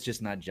lot of it's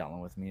just not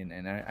gelling with me.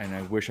 And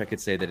I wish I could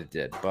say that it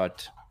did,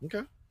 but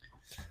okay.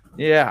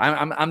 Yeah,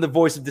 I'm the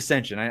voice of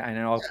dissension. I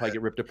know I'll probably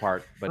get ripped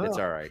apart, but it's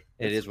all right.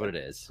 It is what it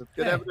is. It's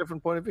good to have a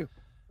different point of view.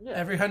 Yeah.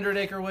 Every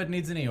 100-acre wood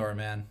needs an Eeyore,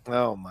 man.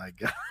 Oh my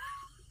God.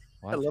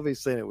 What? I love he's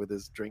saying it with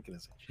his drink in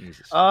his hand.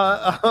 Jesus.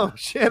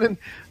 Shannon,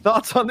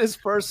 thoughts on this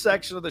first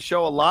section of the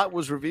show? A lot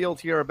was revealed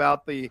here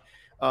about the,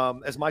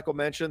 as Michael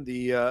mentioned,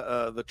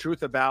 the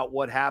truth about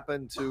what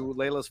happened to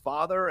Layla's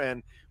father,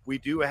 and we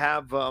do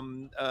have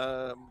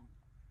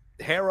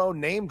Harrow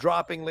name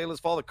dropping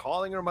Layla's father,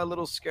 calling her my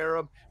little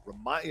scarab,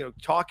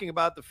 talking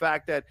about the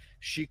fact that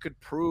she could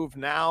prove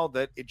now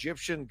that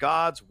Egyptian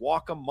gods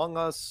walk among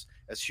us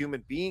as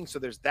human beings. So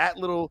there's that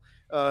little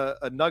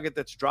a nugget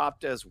that's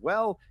dropped as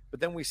well. But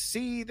then we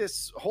see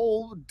this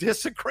whole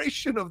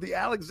desecration of the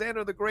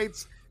Alexander the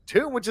Great's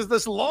tomb, which is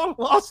this long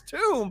lost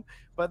tomb,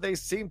 but they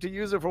seem to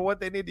use it for what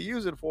they need to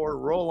use it for.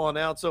 Roll on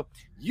out. So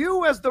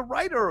you, as the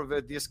writer of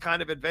it, this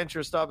kind of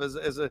adventure stuff,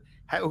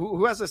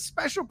 who has a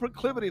special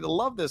proclivity to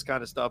love this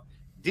kind of stuff,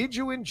 did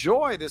you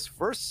enjoy this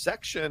first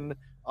section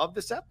of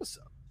this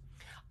episode?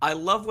 I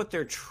love what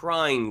they're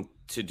trying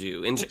to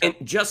do, and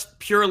just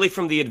purely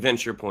from the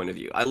adventure point of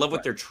view. I love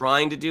what they're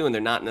trying to do, and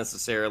they're not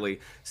necessarily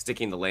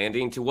sticking the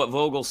landing. To what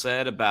Vogel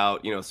said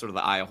about, sort of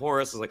the Eye of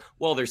Horus, is like,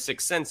 well, there's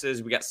 6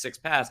 senses, we got 6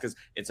 paths because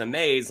it's a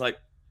maze. Like,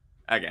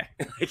 okay,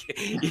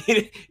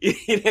 you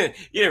didn't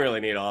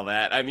really need all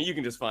that. I mean, you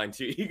can just find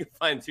two. You can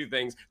find 2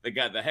 things. The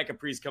Heka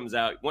priest comes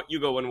out. You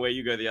go one way,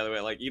 you go the other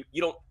way. Like you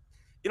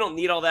don't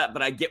need all that,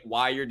 but I get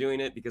why you're doing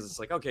it, because it's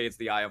like, okay, it's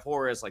the Eye of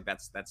Horus. Like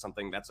that's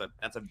something that's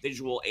a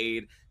visual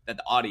aid that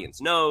the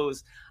audience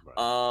knows.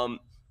 Right.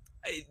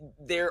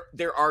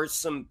 There are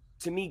some,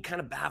 to me, kind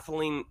of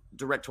baffling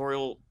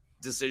directorial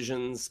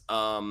decisions.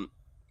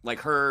 Like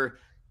her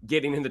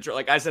getting in the truck.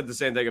 Like I said the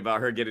same thing about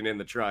her getting in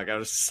the truck. I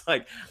was just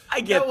like, I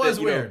get that was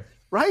weird.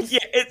 Right? Yeah,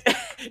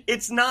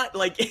 it's not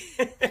like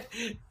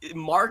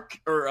Mark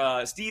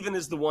or Steven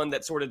is the one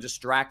that sort of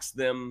distracts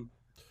them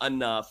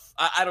enough.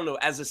 I don't know.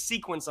 As a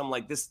sequence, I'm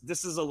like, this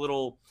is a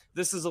little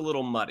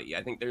muddy.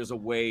 I think there's a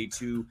way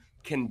to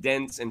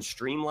condense and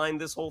streamline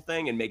this whole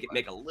thing and make it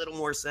make a little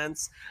more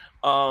sense.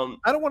 I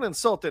don't want to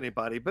insult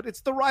anybody, but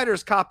it's the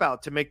writer's cop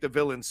out to make the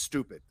villains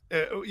stupid.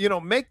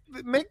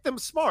 Make them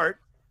smart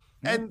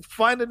and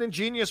find an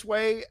ingenious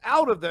way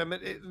out of them,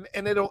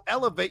 and it'll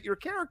elevate your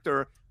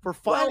character for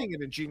finding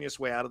an ingenious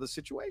way out of the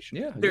situation.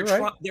 Yeah,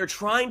 they're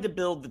trying to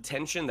build the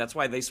tension. That's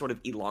why they sort of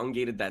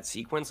elongated that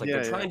sequence. Like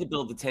they're trying to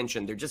build the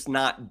tension. They're just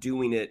not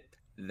doing it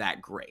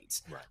that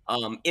great.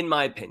 Right. In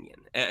my opinion.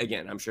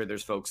 Again, I'm sure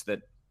there's folks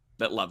that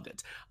loved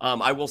it.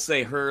 I will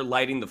say her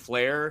lighting the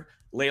flare,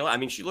 Layla, I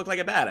mean, she looked like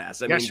a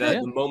badass. I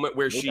mean, the moment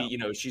where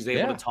she's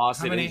able to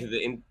toss into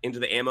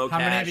the ammo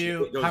cache.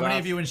 How many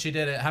of you when she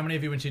did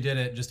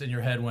it, just in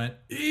your head went,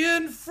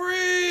 Ian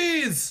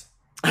Freeze?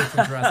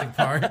 From Jurassic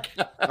Park.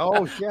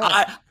 Oh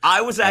yeah.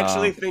 I was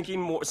actually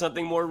thinking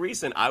something more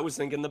recent. I was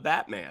thinking the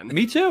Batman.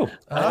 Me too.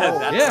 Yeah.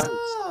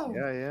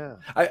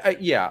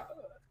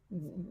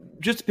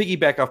 Just to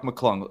piggyback off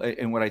McClung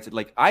and what I said,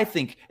 like I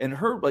think, and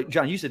her, like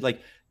John, you said,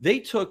 like they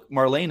took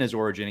Marlena's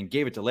origin and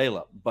gave it to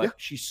Layla, but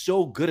she's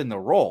so good in the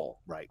role.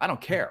 Right. I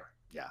don't care.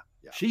 Yeah.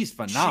 She's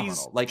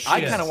phenomenal. I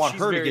kind of want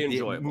her to get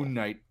the Moon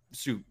Knight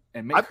suit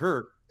and make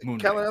her Moon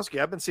Knight.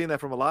 Kalinowski, I've been seeing that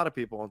from a lot of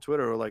people on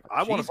Twitter who are like,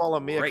 I want to follow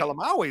Mia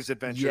Kalamawi's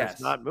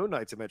adventures, not Moon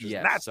Knight's adventures.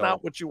 Yes. That's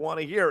not what you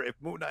want to hear if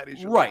Moon Knight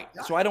is your right.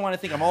 So I don't want to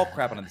think I'm all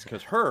crapping on this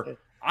because her,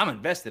 I'm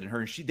invested in her,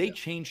 and they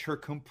changed her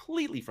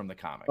completely from the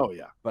comic. Oh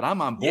yeah, but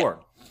I'm on board.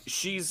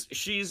 She's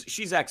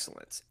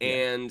excellent,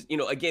 and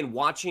again,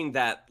 watching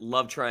that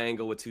love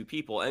triangle with two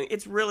people, and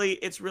it's really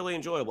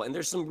enjoyable. And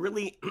there's some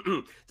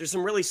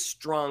really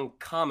strong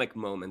comic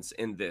moments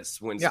in this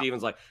when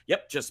Steven's like,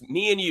 "Yep, just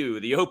me and you,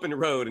 the open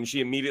road," and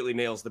she immediately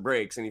nails the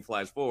brakes and he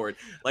flies forward.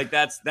 Like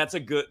that's a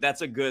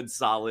good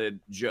solid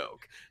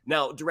joke.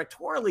 Now,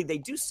 directorially, they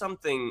do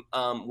something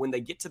when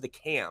they get to the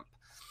camp,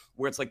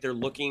 where it's like they're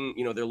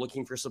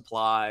looking for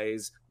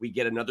supplies. We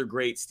get another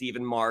great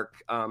Stephen Mark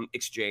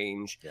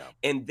exchange. Yeah.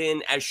 And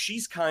then as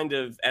she's kind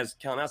of, as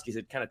Kalinowski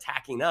said, kind of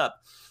tacking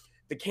up,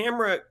 the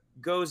camera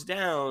goes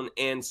down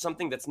and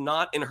something that's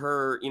not in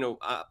her,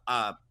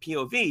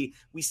 POV,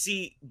 we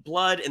see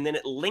blood and then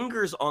it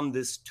lingers on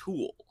this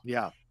tool.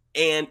 Yeah.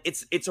 And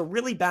it's a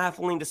really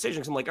baffling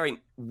decision. 'Cause I'm like, all right,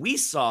 we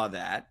saw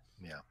that.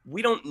 Yeah,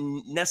 we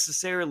don't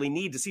necessarily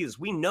need to see this.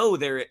 We know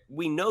they're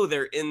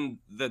in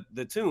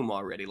the tomb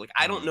already. Like,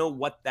 I don't know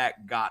what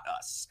that got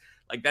us.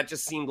 Like, that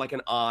just seemed like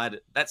an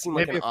odd. That seemed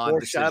like an odd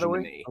decision to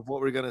me. Of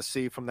what we're going to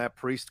see from that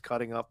priest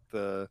cutting up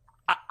the.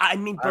 I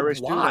mean, but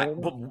why?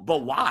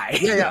 But why?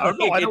 Yeah.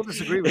 No, I don't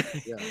disagree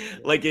with you.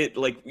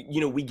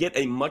 Yeah. We get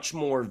a much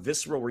more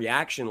visceral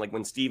reaction, like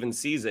when Steven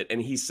sees it,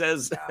 and he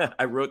says,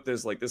 "I wrote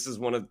this. Like, this is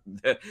one of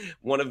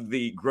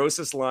the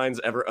grossest lines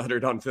ever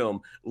uttered on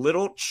film.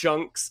 Little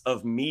chunks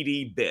of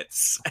meaty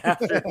bits."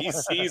 After he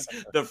sees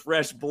the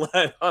fresh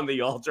blood on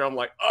the altar, I'm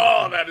like,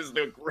 "Oh, that is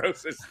the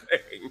grossest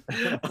thing."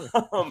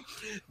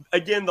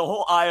 Again, the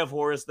whole Eye of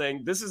Horus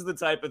thing. This is the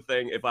type of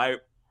thing.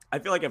 I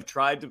feel like I've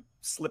tried to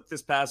slip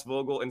this past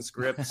Vogel in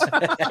scripts,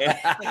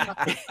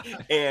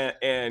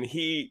 and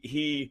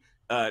he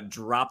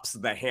drops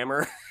the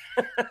hammer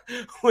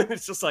when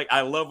it's just like, I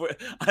love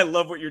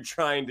what you're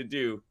trying to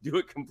do. Do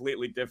it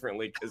completely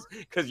differently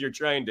because you're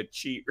trying to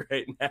cheat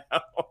right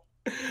now.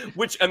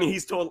 Which, I mean,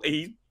 he's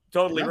totally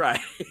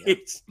right. Yeah.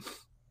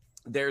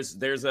 There's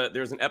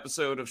an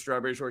episode of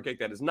Strawberry Shortcake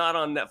that is not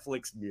on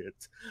Netflix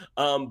yet,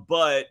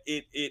 but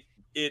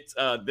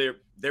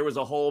there was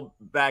a whole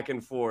back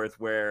and forth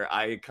where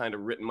I had kind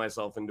of written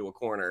myself into a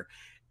corner,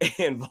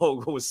 and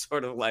Vogel was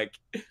sort of like,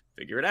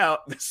 "Figure it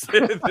out.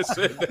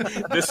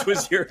 This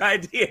was your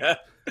idea."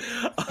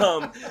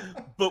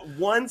 But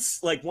once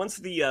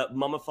the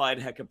mummified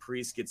Heka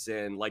priest gets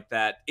in, like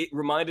that, it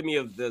reminded me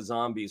of the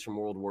zombies from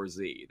World War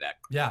Z. That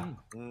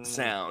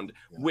sound,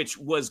 which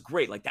was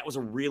great. Like, that was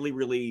a really,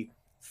 really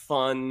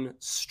fun,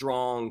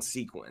 strong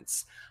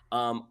sequence.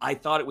 I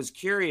thought it was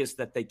curious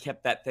that they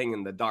kept that thing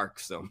in the dark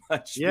so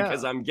much,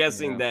 because I'm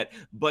guessing that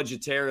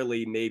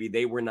budgetarily, maybe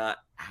they were not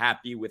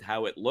happy with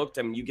how it looked.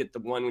 I mean, you get the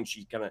one when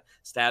she kind of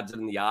stabs it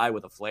in the eye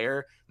with a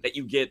flare, that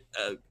you get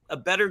a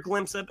better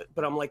glimpse of it.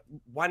 But I'm like,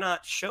 why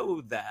not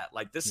show that?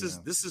 Like, this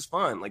is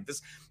fun. Like,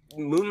 this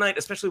Moon Knight,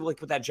 especially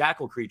like with that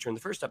jackal creature in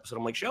the first episode,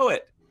 I'm like, show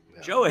it.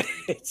 Show it.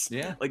 It's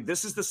like,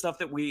 this is the stuff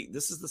that we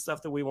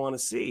want to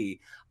see.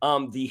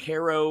 The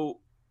Harrow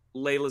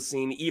Layla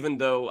scene, even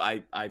though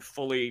I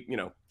fully,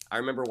 I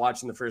remember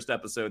watching the first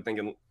episode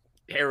thinking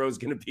Harrow's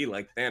going to be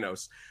like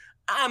Thanos.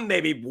 I'm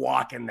maybe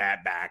walking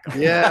that back.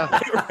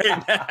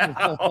 Right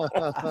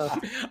now.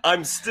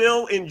 I'm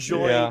still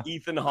enjoying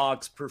Ethan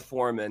Hawke's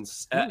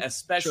performance,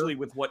 especially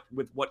with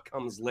what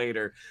comes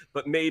later.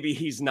 But maybe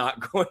he's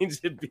not going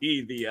to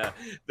be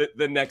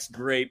the next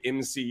great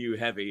MCU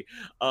heavy.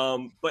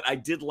 But I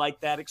did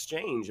like that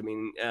exchange. I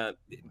mean,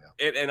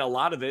 and a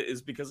lot of it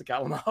is because of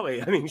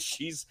Kalinowski. I mean,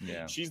 she's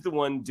the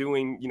one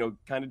doing,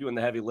 kind of doing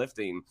the heavy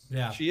lifting.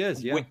 Yeah, she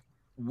is. Yeah.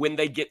 When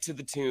they get to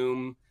the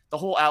tomb, the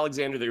whole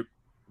Alexander the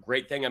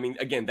Great thing. I mean,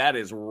 again, that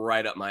is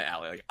right up my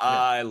alley. Like,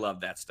 I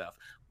love that stuff.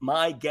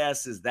 My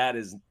guess is that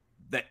is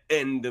the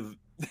end of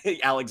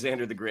the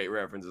Alexander the Great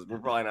references. We're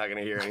probably not going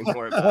to hear any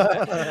more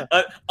about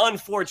that,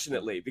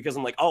 unfortunately, because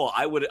I'm like,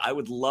 I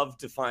would love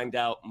to find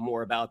out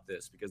more about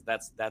this, because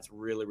that's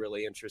really,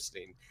 really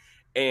interesting.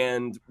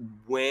 And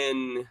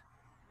when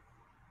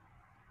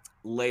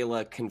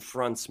Layla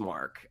confronts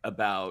Mark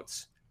about,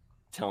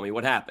 tell me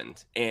what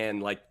happened,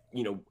 and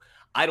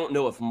I don't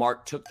know if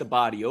Mark took the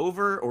body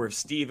over or if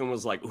Steven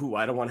was like, "Ooh,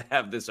 I don't want to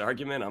have this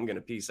argument. I'm going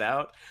to peace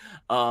out."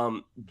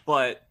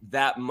 But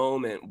that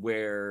moment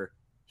where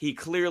he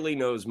clearly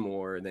knows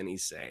more than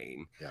he's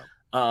saying,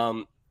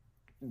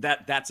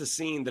 that's a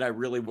scene that I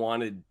really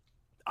wanted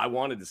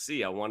to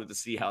see. I wanted to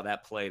see how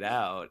that played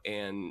out.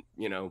 And,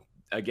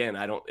 again,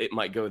 it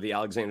might go the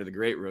Alexander the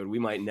Great road.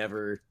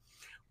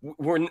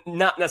 We're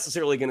not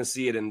necessarily going to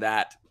see it in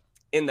that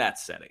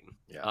setting.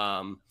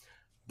 Yeah.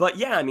 But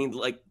yeah, I mean,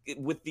 like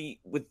with the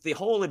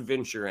whole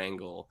adventure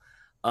angle,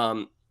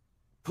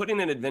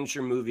 putting an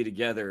adventure movie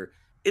together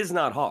is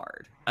not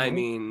hard. Mm-hmm. I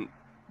mean,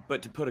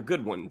 but to put a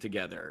good one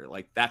together,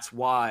 like that's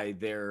why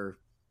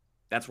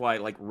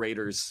like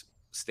Raiders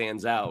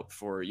stands out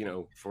for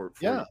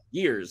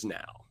years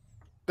now.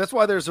 That's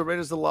why there's a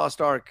Raiders of the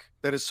Lost Ark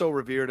that is so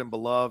revered and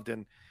beloved,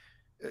 and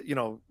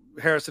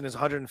Harrison is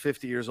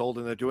 150 years old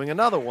and they're doing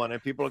another one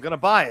and people are going to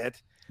buy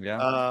it.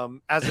 Yeah.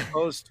 As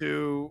opposed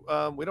to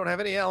we don't have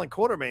any Alan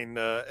Quartermain,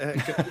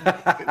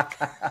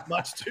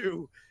 much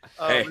to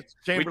Rich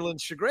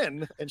Chamberlain's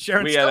chagrin and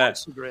Sharon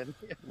Stone's chagrin.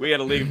 We had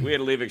to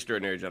leave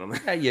extraordinary, gentlemen.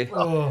 Yeah, you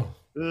Oh.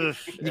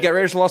 you got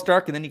Raiders of the Lost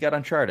Ark and then you got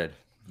Uncharted.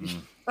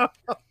 Fair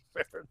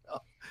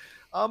enough.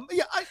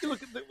 Yeah, I look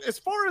as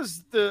far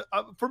as the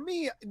for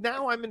me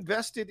now, I'm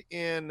invested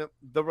in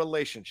the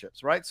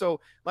relationships, right? So,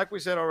 like we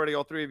said already,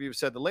 all three of you have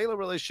said the Layla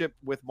relationship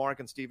with Mark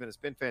and Steven has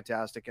been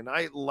fantastic, and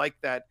I like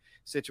that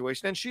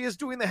situation. And she is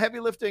doing the heavy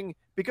lifting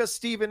because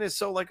Steven is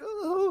so like,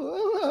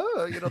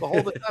 the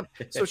whole time.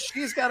 So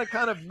she's got to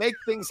kind of make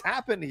things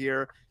happen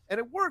here, and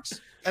it works.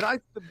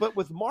 But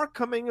with Mark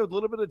coming with a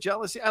little bit of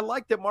jealousy, I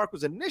like that Mark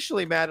was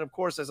initially mad, and of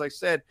course, as I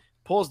said,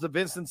 pulls the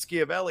Vincent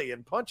Schiavelli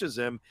and punches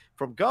him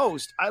from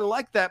Ghost. I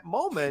like that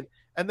moment.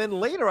 And then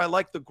later, I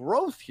like the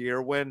growth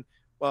here when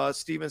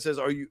Steven says,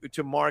 are you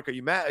mad?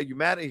 Are you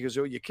mad? He goes,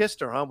 oh, you kissed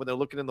her, huh? When they're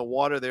looking in the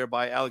water there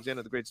by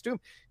Alexander the Great's tomb.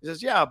 He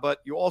says, yeah, but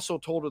you also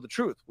told her the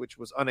truth, which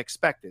was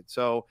unexpected.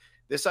 So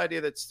this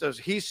idea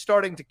that he's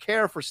starting to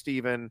care for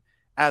Steven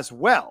as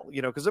well,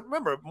 because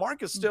remember,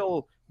 Mark is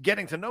still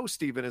getting to know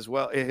Steven as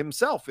well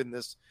himself in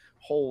this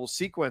whole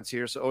sequence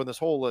here. So in this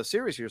whole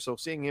series here. So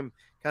seeing him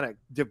kind of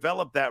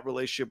develop that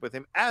relationship with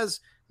him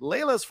as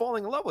Layla's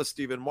falling in love with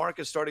Steven, Mark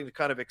is starting to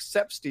kind of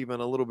accept Steven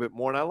a little bit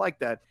more. And I like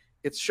that.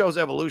 It shows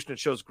evolution. It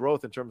shows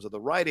growth in terms of the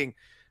writing.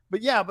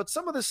 But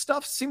some of this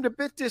stuff seemed a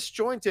bit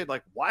disjointed.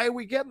 Like, why are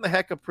we getting the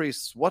Heka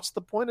priests? What's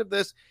the point of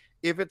this?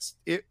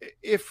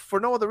 If for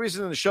no other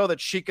reason than to show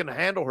that she can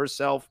handle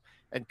herself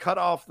and cut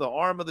off the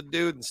arm of the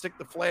dude and stick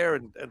the flare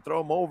and throw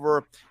him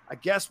over. I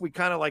guess we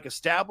kind of like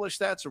establish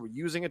that. So we're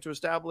using it to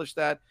establish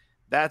that.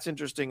 That's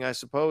interesting, I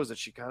suppose, that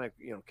she kind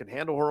of, can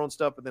handle her own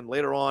stuff. And then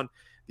later on,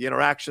 the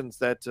interactions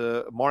that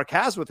Mark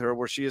has with her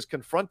where she is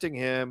confronting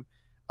him.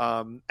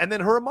 And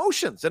then her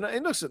emotions. And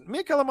listen,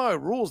 Mia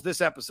Kalinowski rules this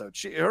episode.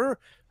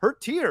 Her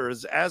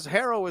tears as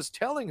Harrow is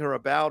telling her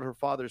about her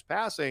father's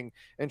passing.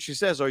 And she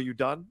says, are you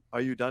done?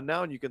 Are you done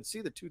now? And you can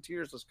see the two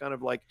tears just kind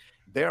of like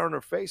there on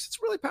her face.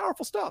 It's really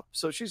powerful stuff.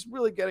 So she's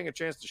really getting a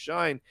chance to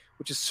shine,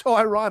 which is so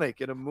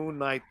ironic in a Moon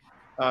Knight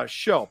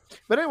show.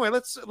 But anyway,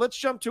 let's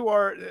jump to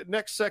our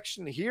next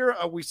section here.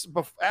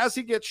 As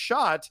he gets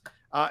shot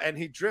and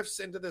he drifts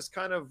into this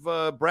kind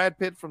of Brad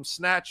Pitt from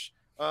Snatch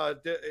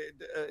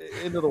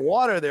into the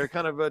water there,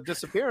 kind of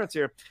disappearance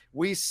here.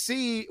 We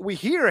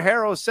hear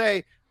Harrow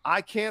say,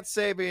 I can't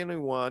save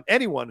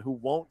anyone who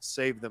won't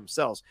save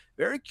themselves.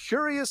 Very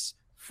curious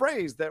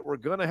phrase that we're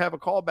going to have a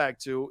callback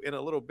to in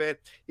a little bit.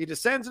 He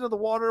descends into the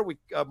water.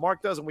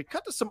 Mark does, and we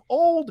cut to some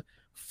old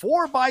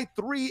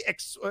 4x3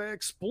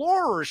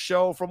 explorer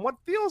show from what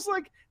feels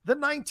like the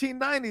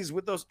 1990s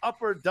with those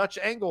upper Dutch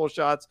angle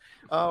shots.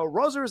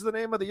 Roser is the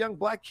name of the young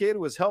black kid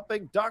who is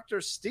helping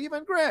Dr.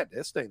 Stephen Grant.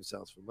 This name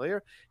sounds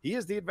familiar. He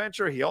is the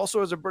adventurer. He also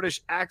has a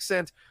British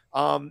accent.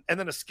 And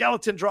then a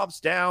skeleton drops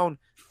down,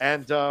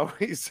 and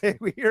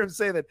we hear him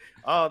say that,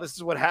 this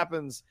is what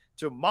happens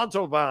to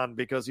Montalban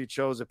because he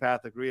chose a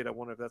path agreed. I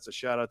wonder if that's a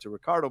shout out to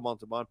Ricardo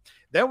Montalban.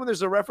 Then when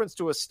there's a reference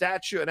to a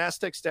statue, an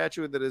Aztec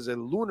statue that is a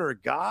lunar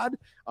god,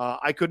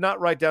 I could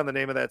not write down the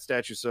name of that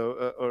statue.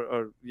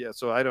 So,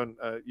 so I don't,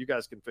 you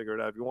guys can figure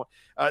it out if you want.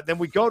 Then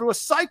we go to a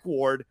psych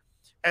ward,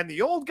 and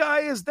the old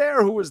guy is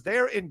there who was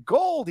there in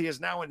gold. He is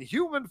now in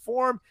human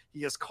form.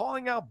 He is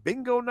calling out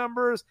bingo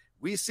numbers.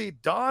 We see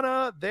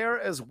Donna there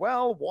as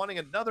well, wanting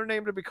another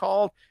name to be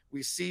called.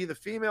 We see the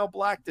female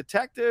black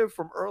detective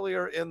from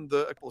earlier in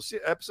the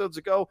episodes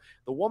ago.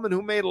 The woman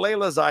who made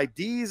Layla's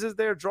IDs is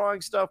there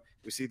drawing stuff.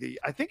 We see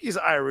I think he's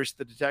Irish,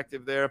 the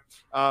detective there,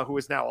 who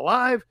is now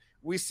alive.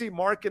 We see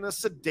Mark in a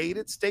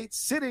sedated state,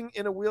 sitting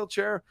in a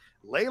wheelchair.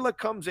 Layla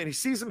comes in. He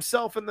sees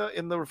himself in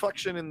the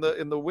reflection in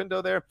the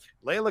window there.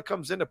 Layla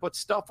comes in to put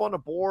stuff on a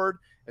board,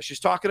 and she's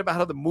talking about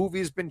how the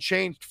movie's been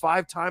changed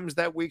 5 times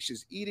that week.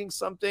 She's eating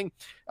something,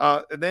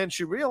 and then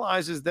she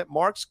realizes that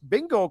Mark's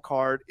bingo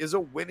card is a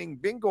winning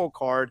bingo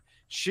card.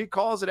 She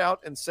calls it out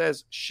and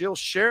says she'll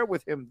share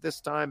with him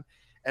this time.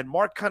 And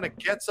Mark kind of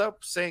gets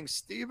up, saying,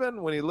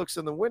 "Steven," when he looks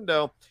in the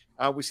window.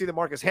 We see that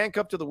Mark is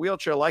handcuffed to the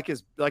wheelchair like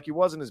he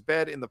was in his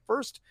bed in the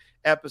first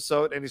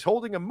episode, and he's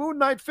holding a Moon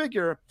Knight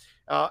figure.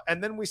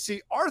 And then we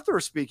see Arthur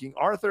speaking.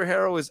 Arthur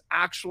Harrow is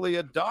actually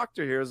a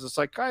doctor here, as a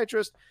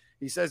psychiatrist.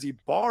 He says he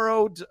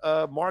borrowed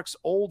Mark's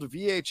old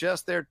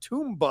VHS there,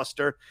 Tomb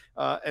Buster,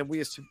 and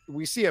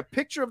we see a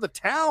picture of the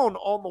town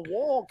on the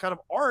wall, kind of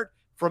art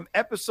from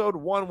episode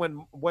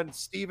 1 when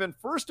Steven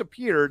first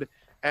appeared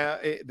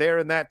there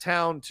in that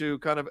town to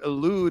kind of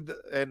elude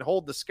and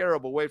hold the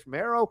scarab away from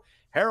Harrow.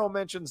 Harrow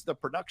mentions the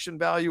production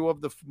value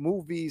of the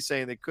movie,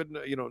 saying they couldn't,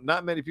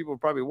 not many people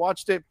probably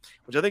watched it,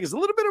 which I think is a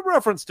little bit of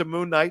reference to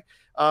Moon Knight.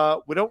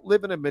 We don't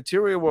live in a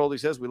material world, he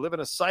says. We live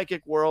in a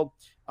psychic world.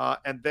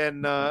 And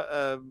then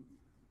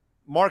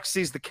Mark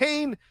sees the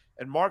cane,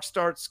 and Mark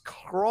starts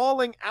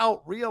crawling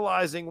out,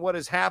 realizing what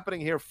is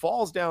happening here,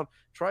 falls down,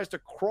 tries to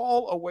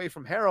crawl away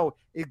from Harrow.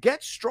 It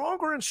gets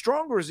stronger and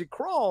stronger as he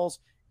crawls.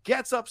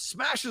 gets up,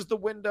 smashes the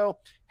window.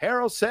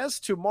 Harrow says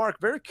to Mark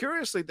very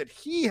curiously that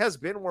he has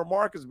been where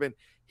Mark has been.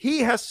 He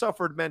has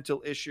suffered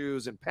mental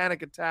issues and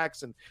panic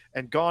attacks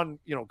and gone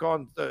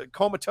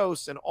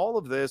comatose and all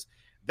of this.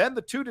 Then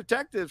the two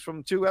detectives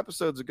from 2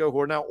 episodes ago,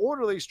 who are now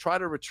orderlies, try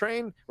to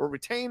retain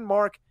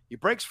Mark. He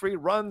breaks free,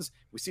 runs.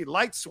 We see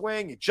lights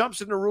swing. He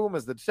jumps in the room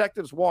as the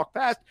detectives walk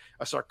past.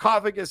 A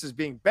sarcophagus is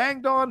being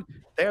banged on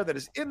there that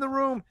is in the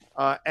room,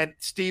 and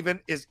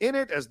Steven is in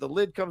it. As the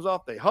lid comes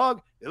off, they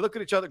hug. They look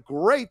at each other.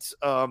 Great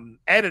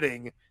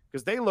editing,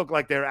 because they look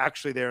like they're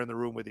actually there in the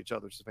room with each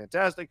other. It's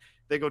fantastic.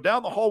 They go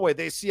down the hallway.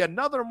 They see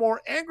another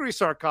more angry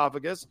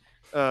sarcophagus.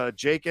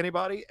 Jake,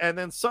 anybody? And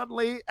then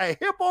suddenly a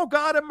hippo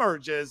god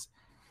emerges,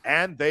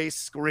 and they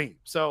scream.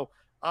 So,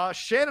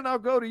 Shannon, I'll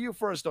go to you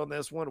first on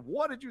this one.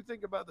 What did you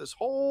think about this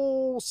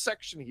whole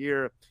section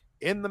here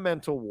in the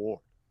mental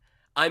ward?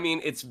 I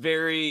mean, it's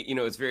very,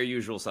 it's very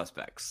Usual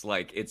Suspects.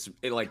 I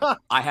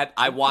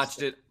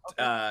watched it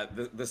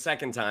the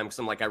second time because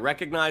I'm like, I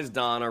recognized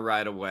Donna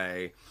right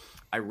away.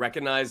 I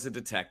recognize the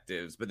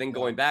detectives, but then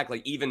going back,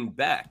 like even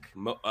Beck,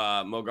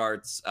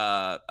 Mogart's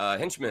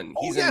henchman,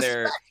 he's in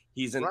there. Beck.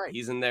 He's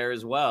in there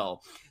as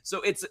well.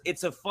 So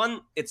it's a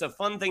fun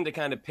thing to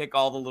kind of pick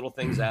all the little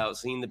things out,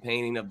 seeing the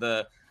painting of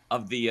the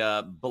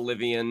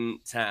Bolivian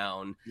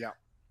town. Yeah,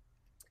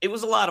 it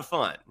was a lot of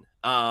fun.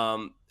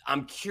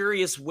 I'm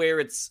curious where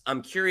it's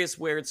going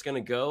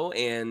to go,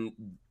 and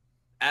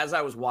as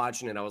I was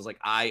watching it, I was like,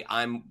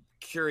 I'm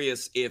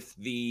curious if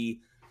the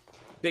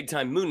big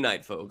time Moon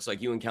Knight folks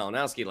like you and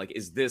Kalinowski, like,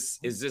 is this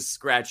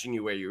scratching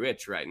you where you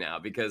itch right now?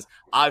 Because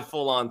I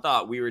full on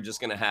thought we were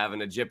just going to have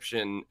an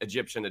Egyptian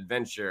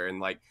adventure and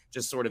like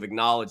just sort of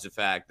acknowledge the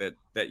fact that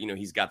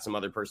he's got some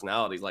other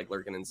personalities like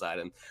lurking inside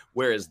him.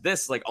 Whereas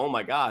this, like, oh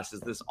my gosh,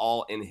 is this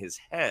all in his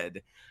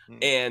head?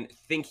 And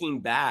thinking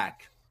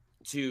back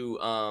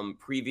to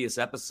previous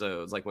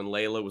episodes, like when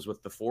Layla was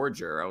with the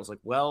Forger, I was like,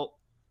 well,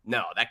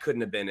 no, that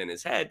couldn't have been in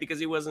his head because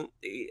he wasn't.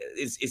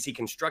 Is he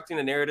constructing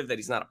a narrative that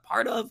he's not a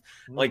part of?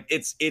 Like,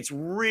 it's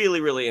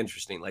really, really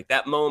interesting. Like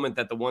that moment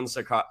that the one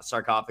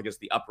sarcophagus,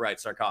 the upright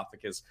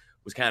sarcophagus,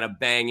 was kind of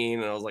banging,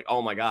 and I was like,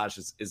 oh my gosh,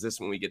 is this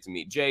when we get to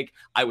meet Jake?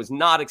 I was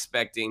not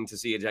expecting to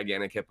see a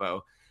gigantic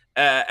hippo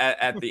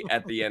at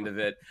the end of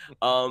it.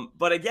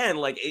 But again,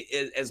 like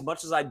as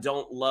much as I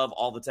don't love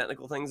all the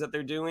technical things that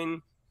they're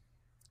doing,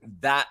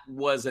 that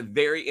was a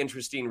very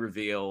interesting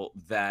reveal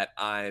that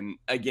I'm,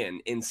 again,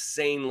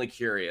 insanely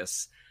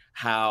curious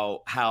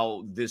how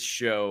this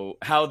show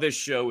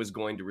is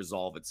going to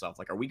resolve itself.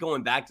 Like, are we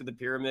going back to the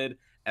pyramid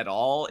at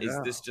all? Yeah. Is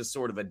this just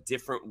sort of a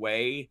different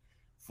way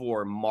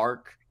for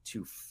Mark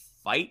to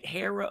fight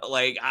Hera?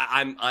 Like,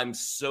 I'm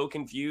so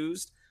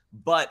confused,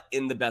 but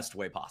in the best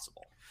way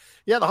possible.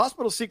 Yeah, the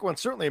hospital sequence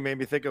certainly made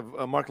me think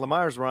of Mark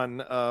Lemire's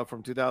run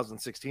from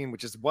 2016,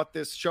 which is what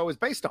this show is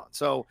based on.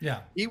 So yeah,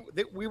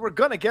 we were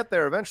going to get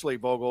there eventually,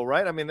 Vogel,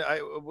 right? I mean,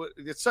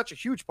 it's such a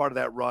huge part of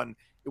that run.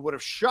 It would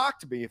have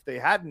shocked me if they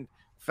hadn't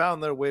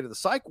found their way to the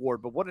psych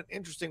ward, but what an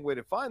interesting way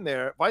to find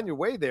your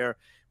way there.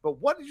 But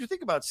what did you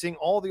think about seeing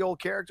all the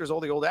old characters, all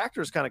the old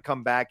actors kind of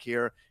come back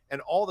here,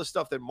 and all the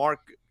stuff that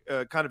Mark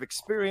kind of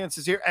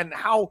experiences here, and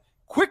how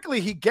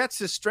quickly he gets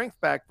his strength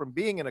back from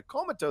being in a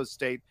comatose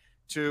state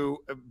to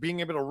being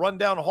able to run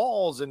down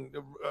halls and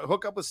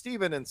hook up with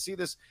Steven and see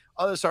this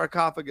other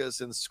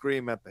sarcophagus and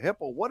scream at the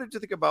hippo? What did you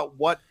think about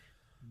what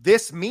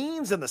this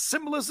means and the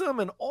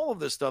symbolism and all of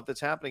this stuff that's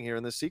happening here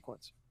in this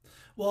sequence?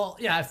 Well,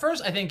 yeah, at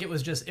first I think it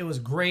was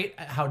great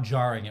how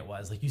jarring it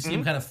was. Like you see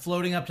him kind of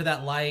floating up to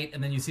that light,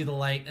 and then you see the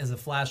light as a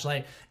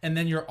flashlight, and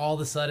then you're all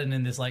of a sudden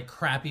in this like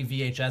crappy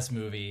VHS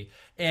movie.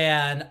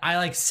 And I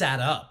like sat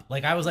up.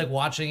 Like I was like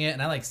watching it,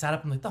 and I like sat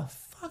up and like, the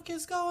fuck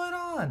is going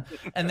on?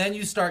 And then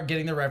you start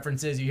getting the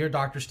references. You hear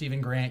Dr.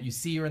 Stephen Grant. You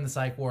see her in the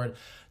psych ward.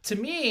 To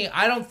me,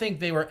 I don't think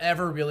they were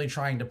ever really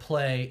trying to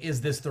play,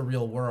 is this the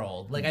real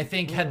world? Like I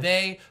think had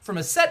they, from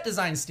a set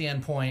design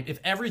standpoint, if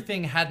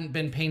everything hadn't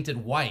been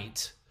painted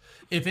white,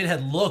 if it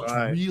had looked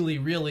really,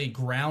 really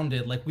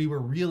grounded, like we were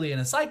really in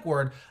a psych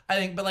ward, I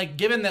think, but like,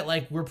 given that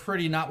like we're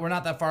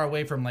not that far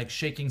away from like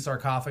shaking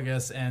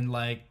sarcophagus and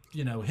like,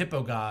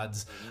 hippo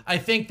gods, I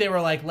think they were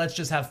like, let's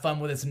just have fun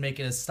with this and make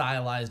it as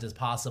stylized as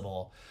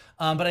possible.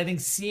 But I think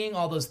seeing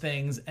all those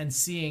things and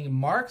seeing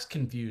Mark's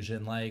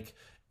confusion, like,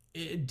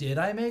 did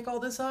I make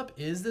all this up?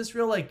 Is this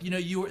real? Like,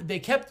 they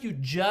kept you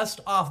just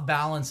off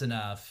balance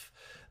enough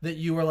that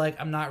you were like,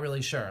 I'm not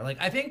really sure. Like,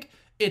 I think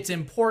it's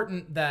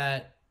important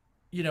that,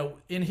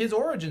 in his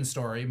origin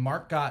story,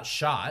 Mark got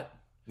shot.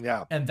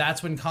 Yeah. And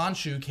that's when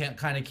Khonshu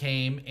kind of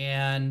came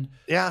and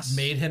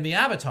made him the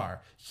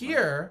Avatar.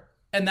 Here,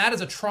 and that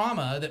is a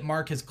trauma that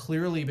Mark has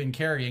clearly been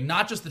carrying.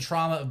 Not just the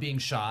trauma of being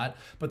shot,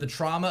 but the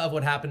trauma of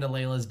what happened to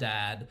Layla's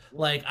dad.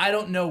 Like, I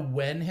don't know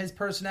when his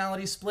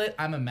personality split.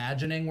 I'm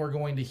imagining we're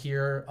going to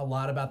hear a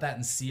lot about that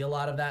and see a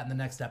lot of that in the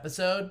next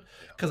episode.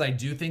 Because I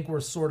do think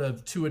we're sort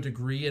of, to a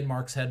degree, in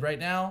Mark's head right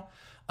now.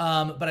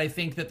 But I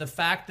think that the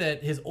fact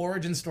that his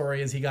origin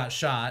story is he got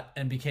shot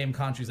and became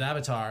Khonshu's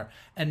Avatar,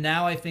 and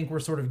now I think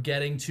we're sort of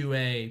getting to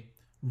a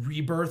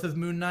rebirth of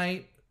Moon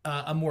Knight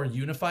a more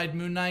unified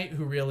Moon Knight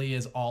who really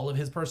is all of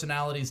his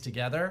personalities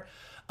together.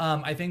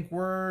 I think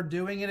we're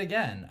doing it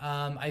again.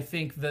 I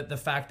think that the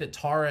fact that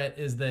Taret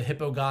is the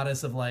hippo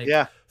goddess of like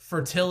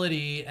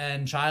fertility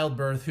and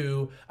childbirth,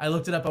 who I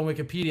looked it up on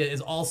Wikipedia, is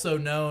also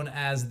known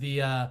as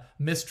the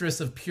mistress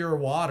of pure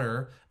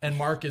water. And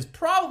Mark is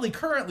probably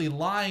currently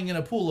lying in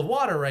a pool of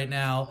water right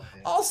now.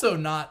 Also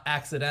not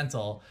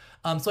accidental.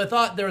 So I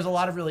thought there was a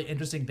lot of really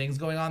interesting things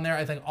going on there.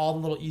 I think all the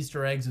little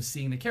Easter eggs of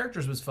seeing the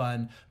characters was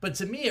fun. But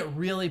to me, it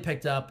really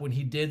picked up when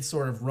he did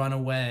sort of run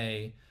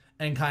away.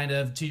 And kind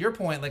of, to your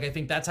point, like, I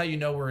think that's how you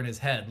know we're in his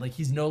head. Like,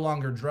 he's no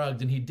longer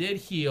drugged, and he did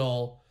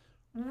heal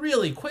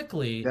really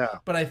quickly. Yeah.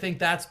 But I think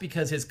that's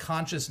because his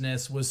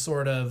consciousness was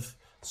sort of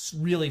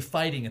really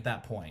fighting at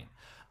that point.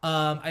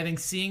 I think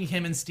seeing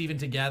him and Steven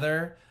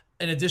together,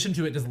 in addition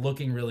to it just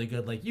looking really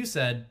good, like you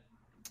said,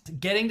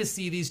 getting to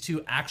see these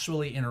two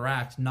actually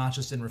interact, not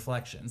just in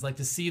reflections. Like,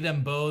 to see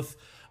them both...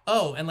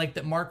 Oh, and like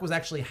that Mark was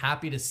actually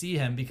happy to see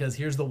him because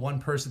here's the one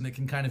person that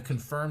can kind of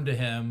confirm to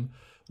him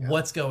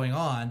what's going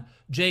on.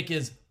 Jake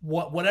is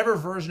whatever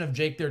version of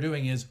Jake they're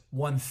doing is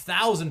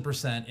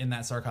 1000% in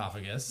that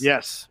sarcophagus.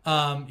 Yes.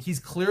 He's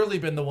clearly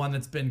been the one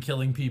that's been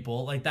killing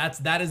people. Like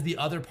that is the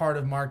other part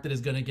of Mark that is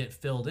going to get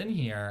filled in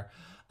here.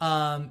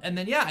 And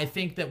then I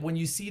think that when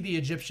you see the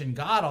Egyptian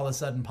god all of a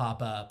sudden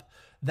pop up,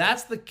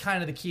 that's the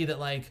kind of the key that,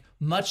 like,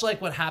 much like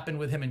what happened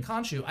with him and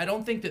Khonshu, I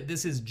don't think that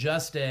this is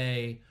just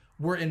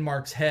we're in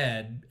Mark's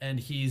head and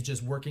he's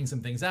just working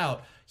some things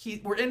out.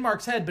 We're in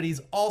Mark's head, but he's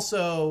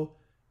also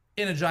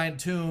in a giant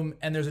tomb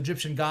and there's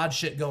Egyptian god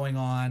shit going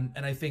on.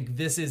 And I think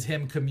this is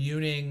him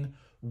communing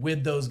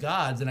with those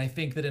gods. And I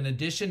think that in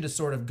addition to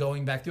sort of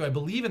going back through, I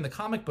believe in the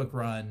comic book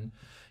run,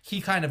 he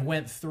kind of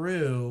went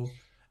through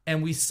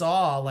and we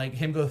saw like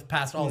him go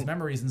past all his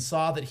memories and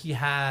saw that he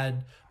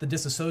had the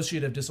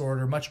dissociative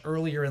disorder much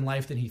earlier in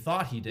life than he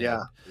thought he did.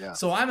 Yeah.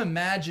 So I'm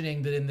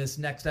imagining that in this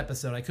next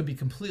episode, I could be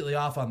completely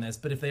off on this,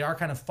 but if they are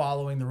kind of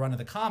following the run of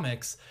the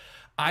comics,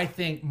 I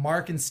think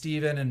Mark and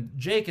Steven and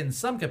Jake in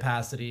some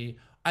capacity,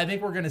 I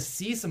think we're going to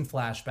see some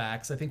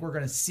flashbacks. I think we're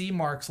going to see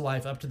Mark's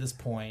life up to this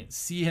point,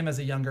 see him as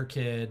a younger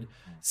kid,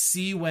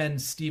 see when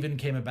Steven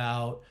came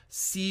about,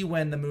 see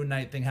when the Moon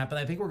Knight thing happened.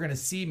 I think we're going to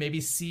see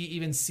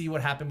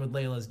what happened with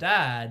Layla's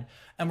dad,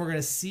 and we're going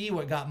to see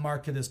what got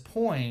Mark to this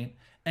point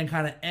and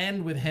kind of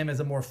end with him as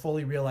a more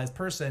fully realized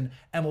person.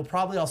 And we'll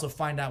probably also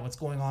find out what's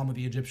going on with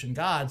the Egyptian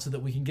god so that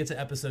we can get to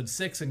episode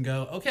 6 and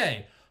go,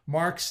 okay,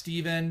 Mark,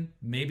 Steven,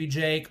 maybe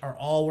Jake are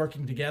all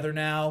working together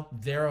now.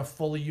 They're a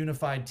fully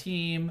unified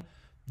team.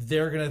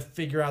 They're going to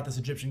figure out this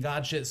Egyptian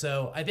god shit.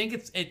 So I think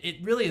it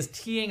really is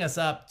teeing us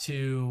up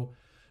to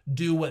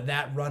do what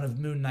that run of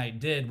Moon Knight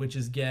did, which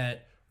is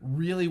get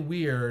really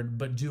weird,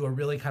 but do a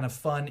really kind of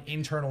fun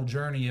internal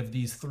journey of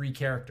these three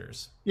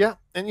characters. Yeah.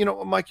 And, you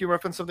know, Mike, you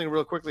referenced something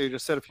real quickly. You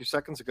just said a few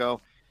seconds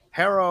ago.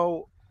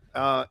 Harrow,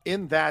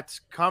 in that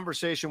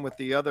conversation with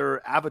the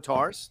other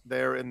avatars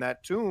there in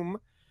that tomb,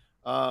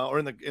 or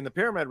in the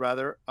pyramid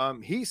rather,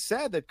 he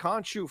said that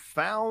Khonshu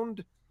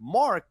found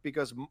Mark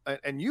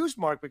and used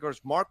Mark because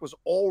Mark was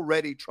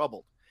already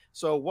troubled.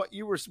 So what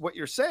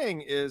you're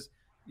saying is,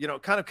 you know,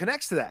 kind of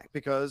connects to that,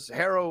 because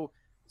Harrow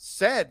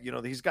said, you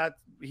know,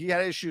 he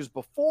had issues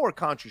before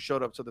Khonshu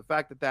showed up. So the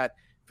fact that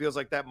feels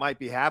like that might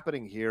be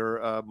happening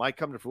here might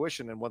come to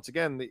fruition. And once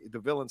again, the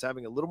villain's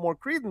having a little more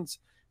credence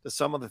to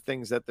some of the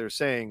things that they're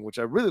saying, which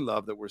I really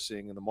love that we're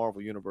seeing in the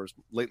Marvel universe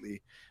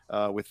lately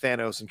with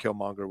Thanos and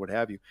Killmonger, what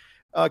have you.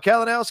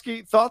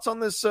 Kalinowski, thoughts on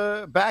this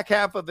back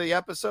half of the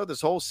episode,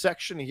 this whole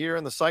section here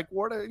in the psych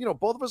ward? You know,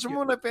 both of us are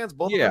Moon Knight fans.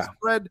 Both of us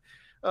read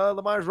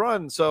Lemire's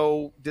run.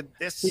 So did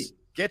this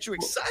get you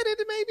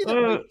excited?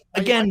 Maybe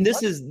again,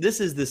 this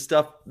is the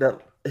stuff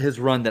that his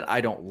run that I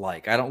don't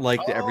like. I don't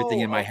like the everything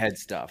in my head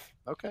stuff.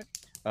 Okay.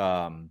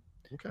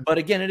 Okay. But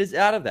again, it is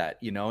out of that,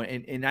 you know,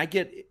 and I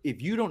get,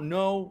 if you don't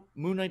know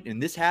Moon Knight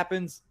and this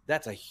happens,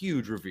 that's a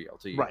huge reveal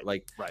to you.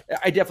 Right.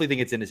 I definitely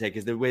think it's in his head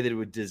because the way that it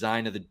would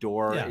design of the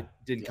door, it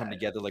didn't come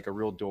together like a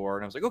real door.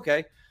 And I was like,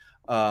 okay.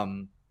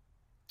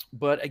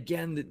 But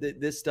again,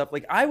 this stuff,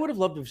 like I would have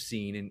loved to have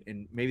seen,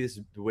 and maybe this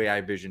is the way I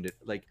envisioned it.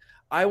 Like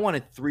I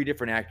wanted 3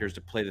 different actors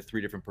to play the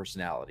 3 different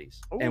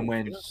personalities. Ooh, and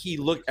when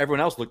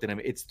everyone else looked at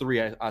him, it's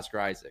 3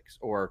 Oscar Isaacs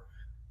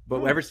But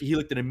whenever he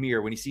looked in a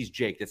mirror, when he sees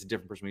Jake, that's a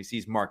different person. When he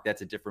sees Mark,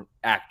 that's a different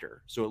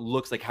actor. So it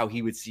looks like how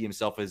he would see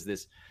himself as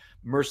this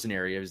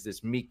mercenary, as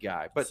this meek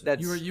guy. But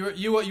that's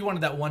you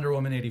wanted that Wonder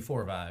Woman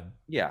 84 vibe.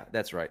 Yeah,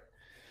 that's right.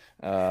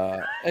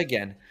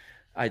 Again,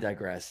 I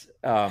digress.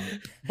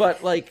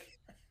 But like,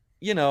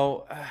 you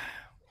know,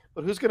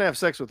 but who's gonna have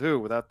sex with who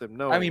without them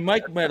knowing? I mean,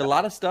 Mike made a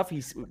lot of stuff.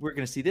 We're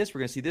gonna see this.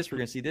 We're gonna see this. We're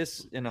gonna see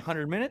this in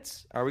 100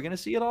 minutes. Are we gonna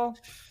see it all?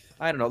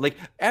 I don't know. Like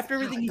after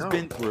everything he's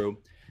been through.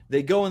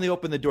 They go and they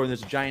open the door and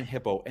there's a giant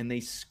hippo and they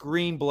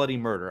scream bloody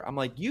murder. I'm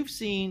like, you've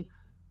seen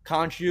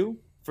Khonshu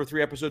for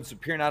 3 episodes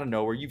appearing out of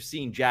nowhere. You've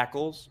seen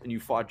jackals and you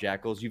fought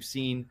jackals. You've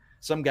seen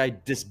some guy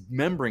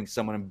dismembering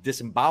someone and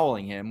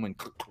disemboweling him. And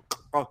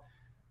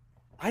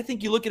I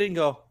think you look at it and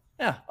go,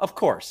 yeah, of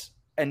course.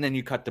 And then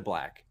you cut to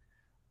black.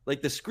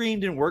 Like the scream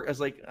didn't work. I was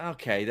like,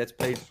 okay, that's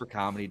played for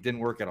comedy. It didn't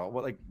work at all.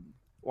 What, like,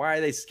 why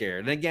are they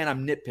scared? And again,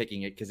 I'm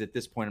nitpicking it because at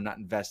this point I'm not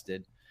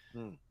invested.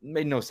 It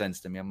made no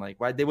sense to me. I'm like,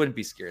 why? They wouldn't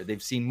be scared.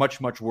 They've seen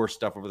much, much worse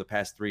stuff over the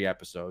past 3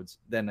 episodes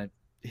than a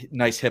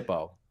nice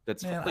hippo.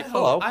 That's Man, like,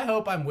 I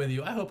hope I'm with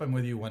you. I hope I'm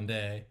with you one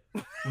day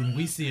when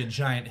we see a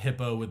giant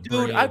hippo with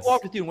braids. Dude, I've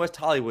walked with you in West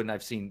Hollywood and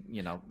I've seen,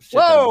 shit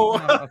Whoa!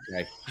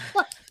 okay.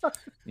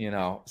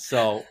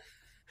 So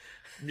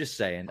I'm just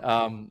saying.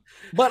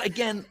 But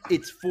again,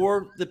 it's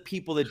for the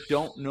people that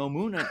don't know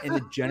Moon Knight and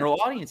the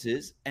general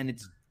audiences, and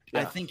it's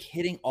I think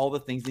hitting all the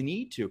things they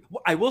need to.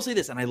 I will say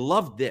this, and I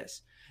love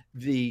this.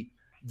 The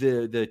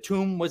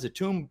tomb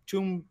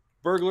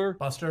burglar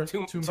Buster,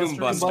 Tomb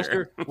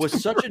Buster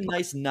was such a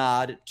nice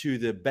nod to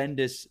the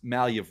Bendis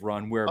Maliev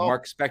run where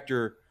Mark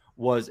Spector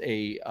was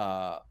a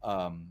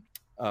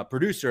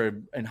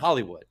producer in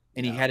Hollywood,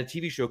 and he had a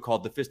TV show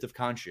called The Fist of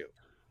Khonshu.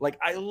 Like,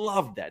 I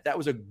loved that. That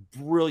was a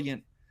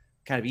brilliant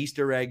kind of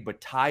Easter egg, but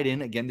tied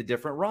in again the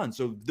different runs.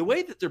 So the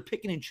way that they're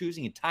picking and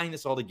choosing and tying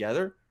this all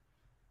together,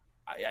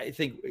 I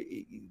think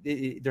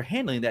they're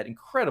handling that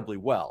incredibly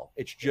well.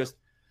 It's just,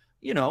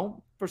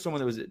 for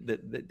someone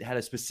that had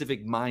a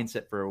specific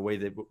mindset for a way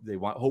that they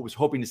was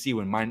hoping to see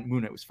when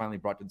Moon Knight was finally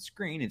brought to the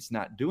screen, it's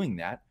not doing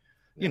that.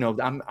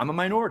 I'm a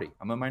minority.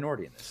 I'm a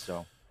minority in this.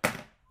 So,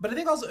 but I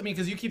think also,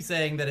 because you keep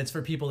saying that it's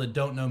for people that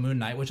don't know Moon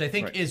Knight, which I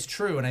think is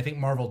true, and I think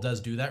Marvel does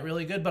do that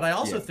really good. But I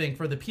also think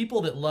for the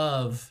people that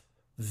love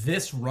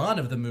this run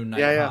of the Moon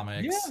Knight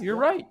comics, you're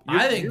right.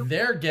 I think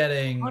they're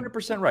getting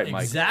 100% right,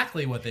 Mike.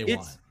 Exactly what they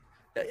want.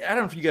 I don't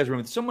know if you guys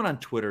remember. Someone on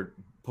Twitter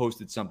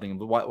posted something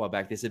a while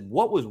back. They said,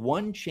 what was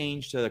one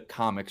change to the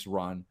comics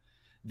run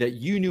that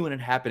you knew when it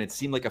happened, it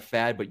seemed like a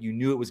fad, but you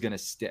knew it was going to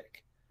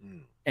stick?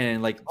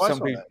 And like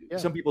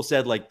some people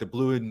said like the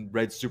blue and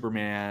red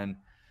Superman.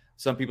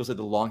 Some people said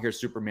the long hair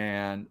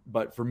Superman.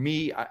 But for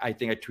me, I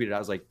think I tweeted, I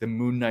was like, the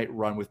Moon Knight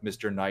run with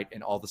Mr. Knight,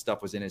 and all the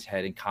stuff was in his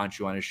head and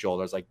Khonshu on his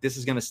shoulder. I was like, this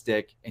is going to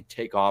stick and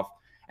take off,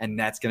 and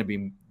that's going to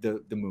be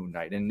the Moon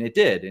Knight. And it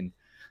did. And,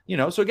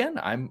 so again,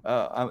 I'm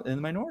in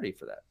the minority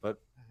for that.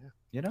 But,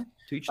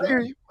 to each I hear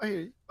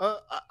you.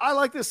 I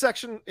like this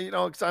section,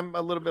 because I'm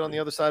a little bit on the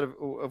other side of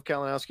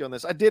Kalinowski on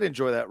this. I did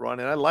enjoy that run,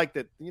 and I liked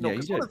it,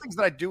 because one of the things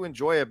that I do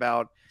enjoy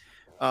about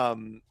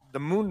the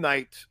Moon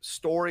Knight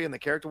story and the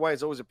character, why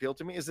it's always appealed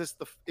to me, is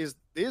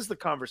the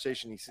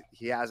conversation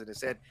he has in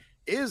his head,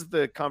 is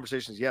the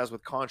conversations he has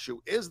with Khonshu,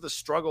 is the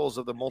struggles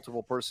of the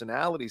multiple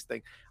personalities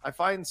thing. I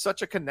find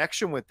such a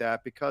connection with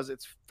that because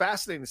it's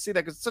fascinating to see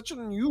that, because it's such an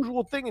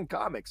unusual thing in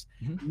comics.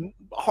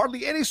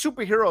 Hardly any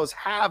superheroes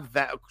have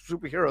that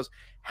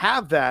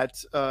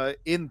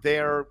in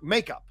their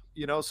makeup.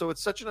 So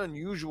it's such an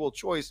unusual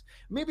choice.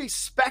 Maybe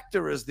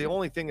Spectre is the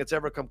only thing that's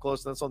ever come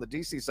close, and that's on the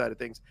DC side of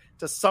things,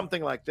 to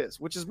something like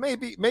this, which is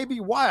maybe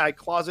why I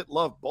closet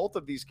love both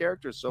of these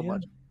characters so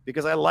much,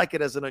 because I like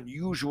it as an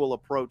unusual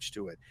approach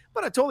to it.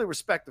 But I totally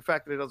respect the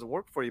fact that it doesn't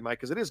work for you, Mike,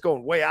 because it is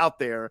going way out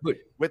there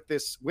with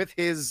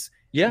his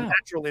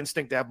natural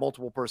instinct to have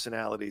multiple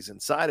personalities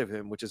inside of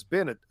him, which has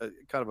been a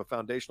kind of a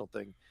foundational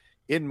thing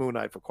in Moon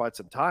Knight for quite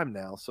some time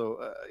now.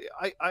 So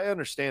I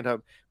understand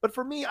how, but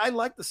for me, I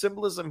like the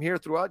symbolism here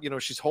throughout.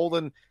 She's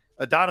holding,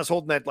 Donna's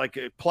holding that like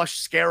a plush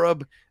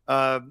scarab.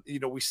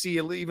 We see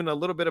even a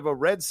little bit of a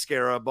red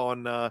scarab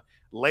on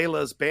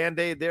Layla's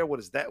Band-Aid there. What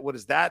is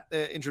that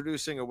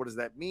introducing, or what does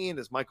that mean?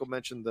 As Michael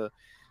mentioned,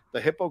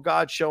 the hippo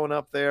god showing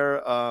up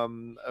there,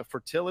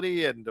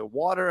 fertility and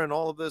water and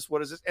all of this.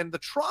 What is this? And the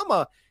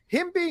trauma,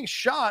 him being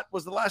shot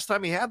was the last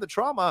time he had the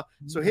trauma.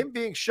 So him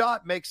being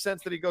shot makes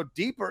sense that he go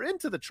deeper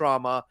into the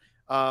trauma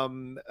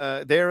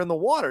there in the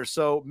water.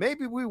 So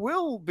maybe we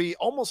will be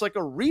almost like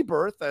a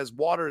rebirth, as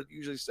water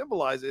usually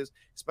symbolizes,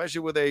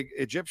 especially with a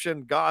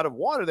Egyptian god of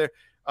water there.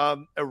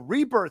 A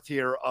rebirth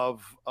here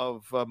of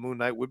Moon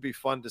Knight would be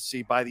fun to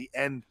see by the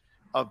end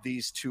of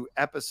these 2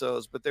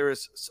 episodes. But there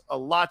is a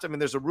lot.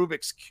 There's a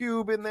Rubik's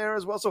Cube in there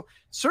as well. So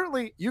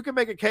certainly you can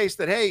make a case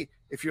that, hey,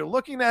 if you're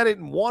looking at it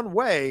in one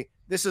way,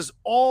 this is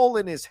all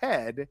in his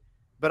head.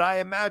 But I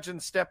imagine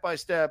step by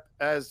step,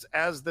 as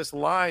this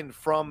line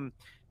from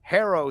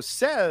Harrow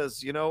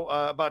says,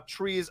 about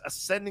trees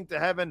ascending to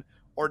heaven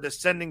or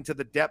descending to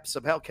the depths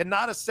of hell,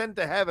 cannot ascend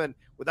to heaven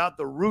without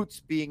the roots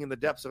being in the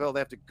depths of hell.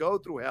 They have to go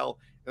through hell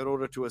in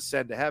order to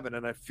ascend to heaven.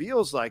 And it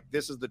feels like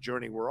this is the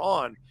journey we're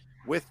on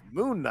with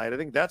Moon Knight. I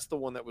think that's the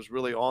one that was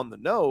really on the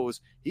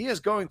nose. He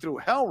is going through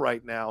hell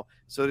right now,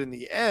 so that in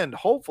the end,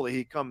 hopefully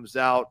he comes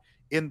out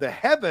in the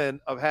heaven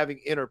of having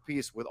inner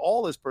peace with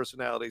all his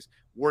personalities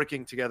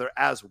working together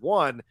as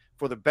one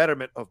for the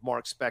betterment of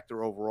Mark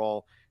Spector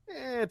overall,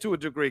 and to a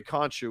degree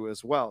Khonshu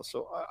as well.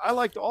 So I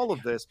liked all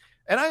of this,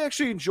 and I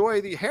actually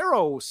enjoy the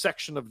Harrow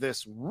section of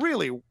this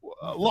really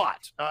a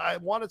lot. I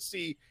want to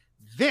see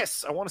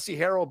this. I want to see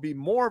Harrow be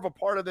more of a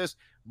part of this,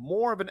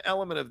 more of an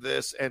element of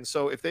this. And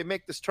so if they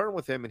make this turn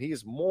with him and he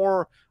is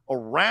more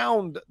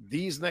around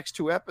these next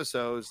 2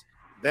 episodes,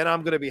 then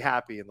I'm going to be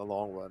happy in the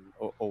long run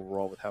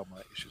overall with how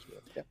my issues with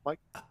it. Yeah, Mike?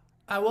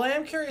 Well, I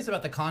am curious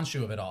about the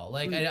Khonshu of it all.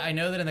 Like, I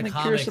know that in the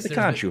comics... Curious about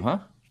the Khonshu, huh?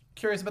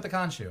 curious about the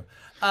Khonshu.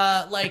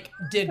 Like,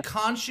 did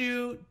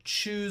Khonshu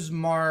choose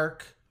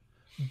Mark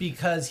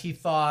because he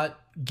thought,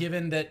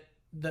 given that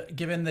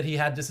he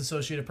had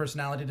dissociative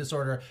personality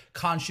disorder,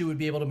 Khonshu would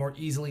be able to more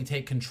easily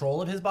take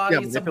control of his body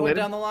at some point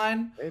down the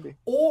line? Maybe.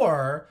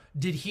 Or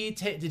did he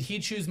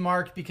choose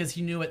Mark because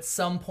he knew at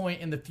some point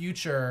in the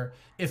future,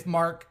 if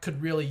Mark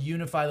could really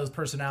unify those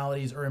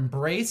personalities or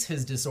embrace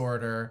his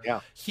disorder,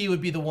 he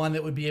would be the one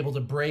that would be able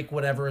to break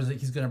whatever it is that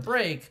he's going to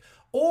break?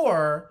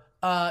 Or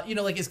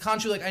like, is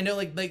Khonshu, like, I know,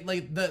 like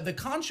the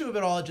Khonshu of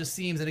it all, it just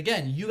seems, and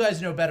again, you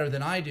guys know better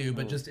than I do,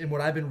 but just in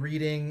what I've been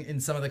reading in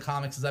some of the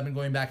comics as I've been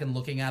going back and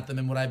looking at them,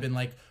 and what I've been,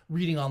 like,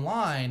 reading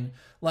online,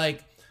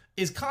 like,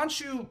 is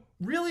Khonshu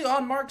really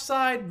on Mark's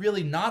side?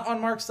 Really not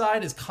on Mark's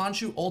side? Is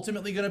Khonshu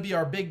ultimately going to be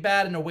our big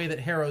bad in a way that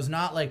Harrow's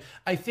not? Like,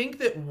 I think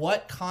that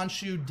what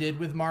Khonshu did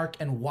with Mark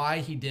and why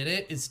he did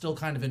it is still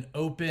kind of an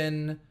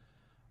open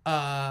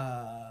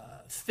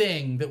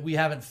thing that we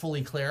haven't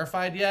fully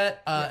clarified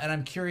yet, and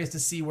I'm curious to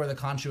see where the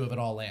Khonshu of it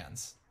all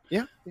lands.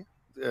 Yeah,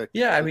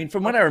 I mean,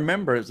 from what I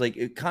remember, it's like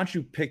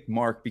Khonshu picked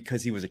Mark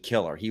because he was a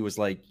killer. He was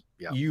like,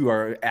 you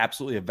are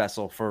absolutely a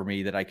vessel for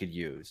me that I could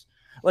use.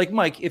 Like,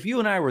 Mike, if you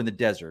and I were in the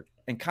desert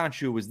and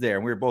Khonshu was there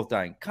and we were both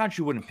dying,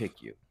 Khonshu wouldn't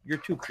pick you. You're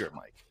too pure,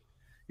 Mike.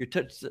 You're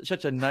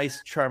such a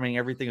nice, charming,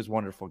 everything is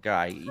wonderful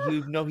guy.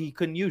 You know he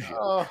couldn't use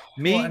you.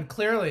 Me, well, and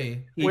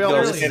clearly,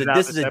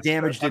 this is a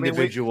damaged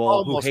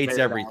individual who hates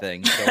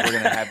everything, so we're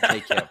gonna have to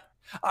take him.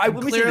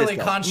 Clearly,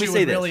 Khonshu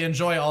would really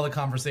enjoy all the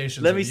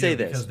conversations. Let me say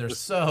this because they're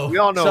so. We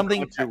all know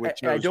something.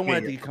 I don't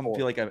want it to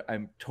feel like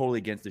I'm totally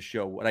against the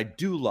show. What I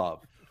do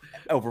love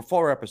over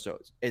 4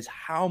 episodes is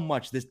how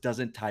much this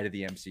doesn't tie to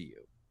the MCU.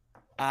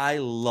 I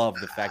love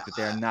the fact that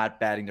they're not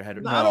batting their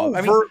head. Not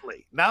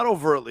overtly.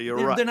 You're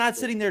right. They're not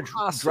sitting there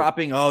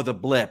dropping, the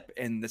blip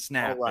and the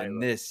snap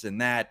and this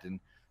and that. And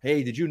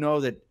hey, did you know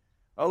that?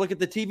 Oh, look at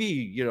the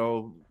TV. You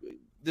know,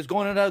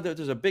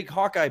 there's a big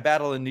Hawkeye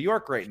battle in New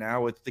York right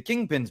now with the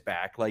Kingpin's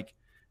back. Like,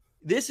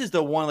 this is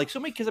the one. Like,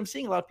 so many, because I'm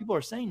seeing a lot of people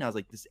are saying now, is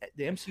like this.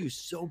 The MCU is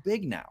so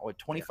big now at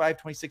 25,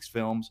 26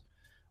 films,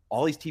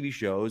 all these TV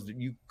shows that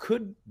you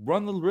could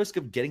run the risk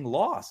of getting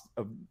lost.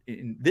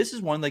 This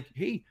is one like,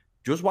 hey,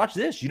 just watch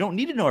this. You don't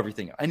need to know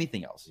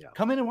anything else.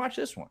 Come in and watch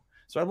this one.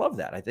 So I love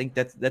that. I think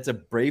that's a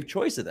brave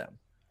choice of them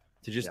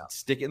to just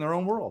stick it in their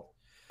own world.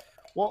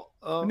 Well,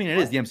 I mean, it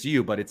is the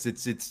MCU, but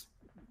it's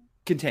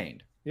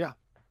contained. Yeah.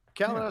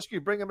 Kalinowski,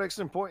 you bring up an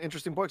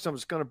interesting point. So I'm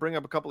just going to bring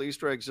up a couple of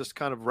Easter eggs, just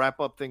kind of wrap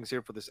up things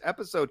here for this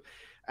episode.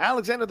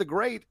 Alexander the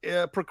Great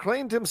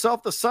proclaimed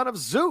himself the son of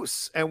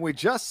Zeus, and we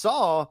just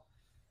saw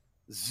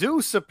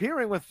Zeus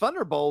appearing with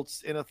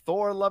thunderbolts in a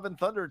Thor: Love and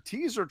Thunder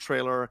teaser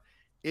trailer.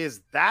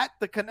 Is that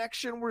the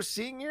connection we're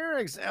seeing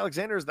here?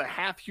 Alexander is the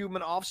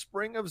half-human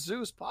offspring of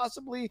Zeus,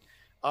 possibly,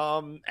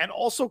 and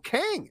also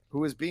Kang,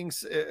 who is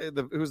who's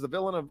the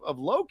villain of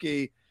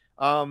Loki.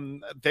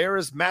 There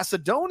is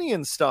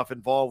Macedonian stuff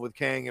involved with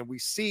Kang, and we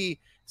see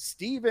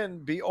Stephen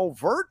be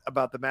overt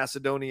about the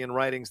Macedonian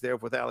writings there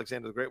with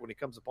Alexander the Great when he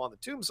comes upon the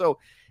tomb. So,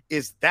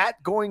 is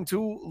that going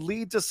to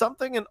lead to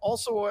something? And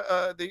also,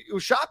 the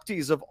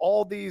Ushaptis of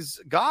all these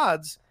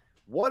gods.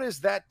 What is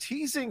that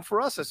teasing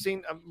for us?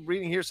 I'm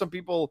reading here some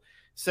people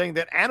saying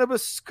that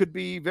Anubis could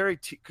be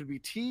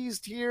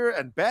teased here,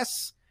 and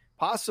Bess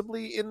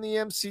possibly in the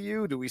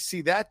MCU. Do we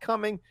see that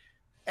coming?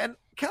 And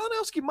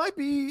Kalinowski might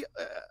be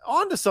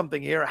onto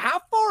something here.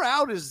 How far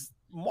out is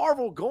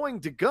Marvel going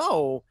to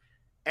go?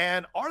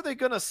 And are they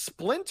going to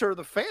splinter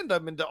the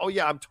fandom into,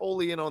 I'm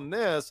totally in on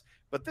this,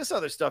 but this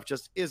other stuff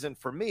just isn't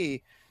for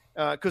me?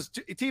 Because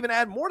to even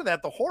add more to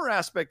that, the horror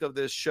aspect of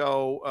this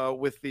show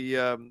with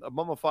the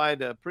mummified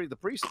the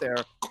priest there.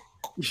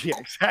 Yeah,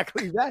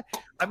 exactly that.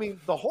 I mean,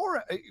 the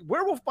horror,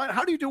 Werewolf by,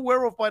 how do you do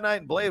Werewolf by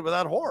Night and Blade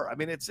without horror? I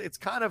mean, it's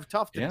kind of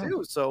tough to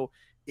do. So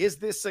is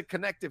this a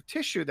connective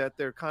tissue that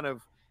they're kind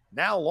of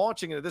now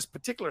launching into this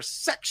particular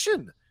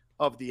section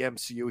of the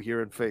MCU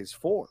here in Phase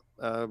 4?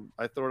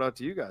 I throw it out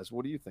to you guys.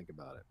 What do you think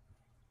about it?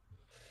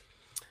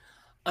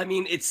 I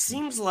mean, it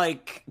seems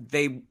like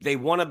they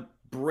want to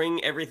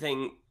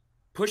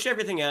push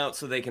everything out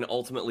so they can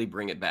ultimately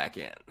bring it back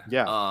in.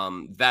 Yeah.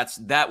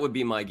 That would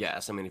be my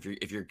guess. I mean,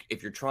 if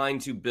you're trying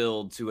to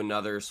build to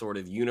another sort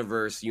of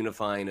universe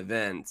unifying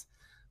event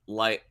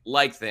like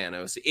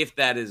Thanos, if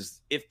that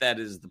is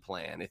the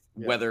plan,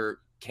 whether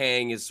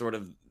Kang is sort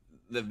of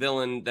the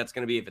villain, that's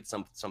going to be, if it's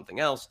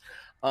something else.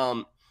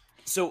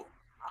 So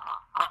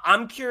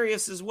I'm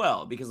curious as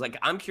well, because like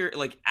I'm curious,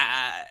 like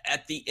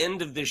at the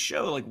end of this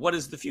show, like what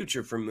is the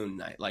future for Moon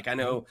Knight? Like I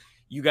know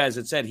you guys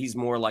had said he's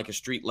more like a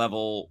street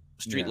level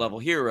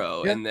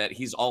hero, and that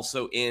he's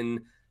also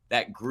in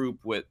that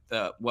group with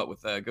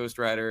Ghost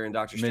Rider and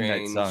Doctor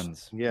Strange,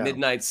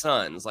 Midnight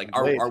Suns. Like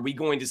are we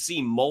going to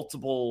see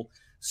multiple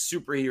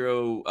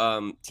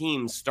superhero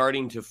teams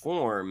starting to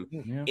form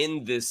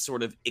in this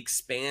sort of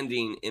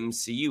expanding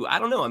MCU? I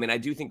don't know. I mean, I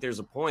do think there's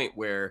a point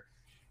where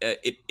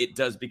it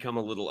does become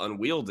a little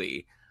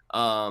unwieldy.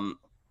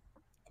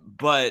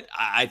 But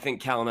I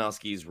think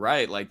Kalinowski is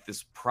right. Like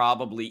this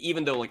probably,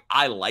 even though like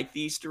I like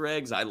the Easter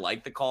eggs, I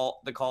like the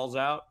calls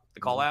out. the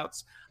call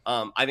outs.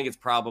 I think it's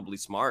probably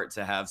smart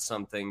to have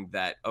something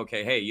that,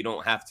 okay, hey, you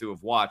don't have to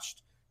have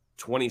watched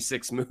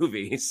 26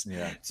 movies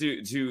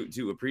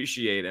to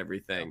appreciate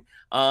everything.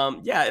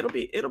 It'll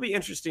be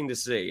interesting to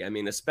see. I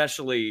mean,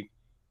 especially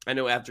I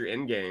know after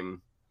Endgame,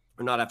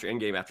 or not after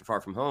Endgame, after Far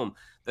From Home,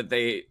 that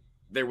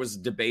there was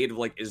debate of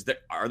like,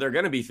 are there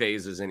going to be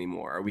phases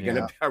anymore? Are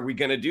we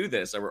gonna do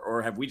this,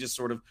 or have we just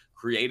sort of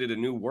created a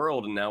new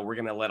world and now we're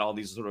gonna let all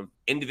these sort of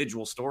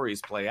individual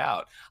stories play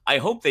out? I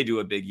hope they do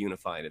a big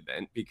unifying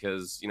event,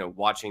 because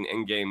watching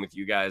Endgame with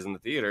you guys in the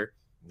theater,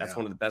 that's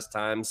one of the best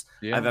times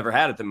I've ever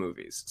had at the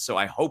movies. So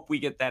I hope we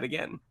get that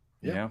again.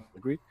 Yeah,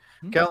 agreed.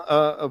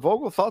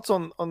 Vogel, thoughts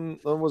on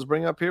what was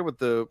bringing up here with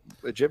the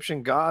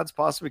Egyptian gods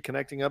possibly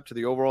connecting up to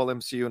the overall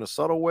MCU in a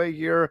subtle way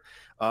here?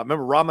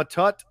 Remember, Rama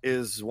Tut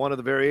is one of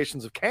the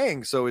variations of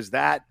Kang, so is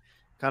that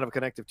kind of a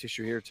connective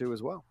tissue here too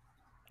as well?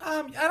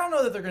 I don't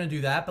know that they're going to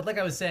do that, but like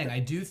I was saying, I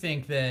do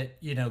think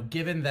that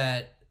given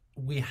that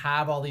we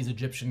have all these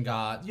Egyptian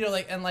gods,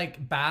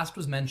 like Bast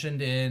was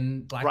mentioned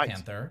in Black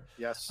Panther.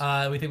 Yes.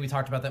 We think we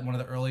talked about that in one of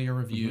the earlier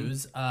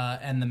reviews.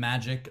 And the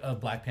magic of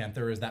Black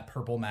Panther is that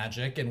purple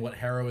magic, and what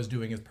Harrow is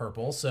doing is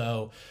purple.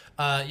 So,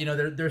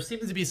 there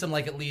seems to be some,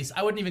 like, at least,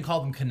 I wouldn't even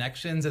call them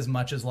connections as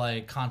much as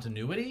like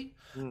continuity.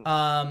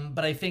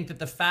 But I think that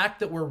the fact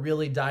that we're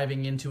really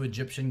diving into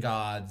Egyptian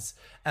gods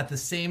at the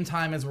same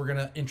time as we're going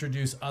to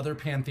introduce other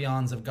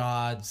pantheons of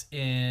gods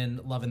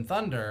in Love and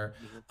Thunder,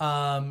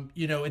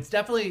 it's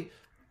definitely,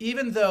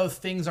 even though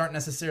things aren't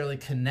necessarily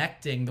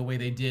connecting the way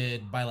they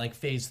did by like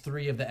phase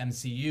 3 of the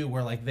MCU,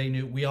 where like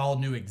we all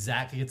knew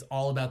exactly it's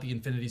all about the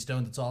Infinity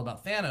Stones, it's all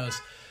about Thanos,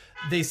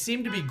 they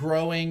seem to be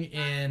growing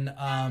in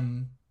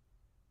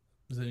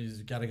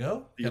gotta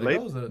go? You late?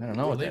 I don't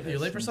know. You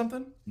late for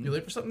something? You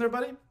late for something there,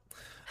 buddy?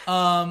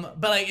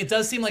 But like it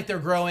does seem like they're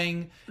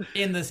growing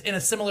in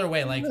a similar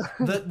way. Like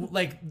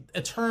the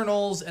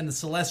Eternals and the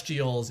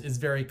Celestials is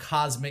very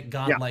cosmic,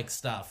 godlike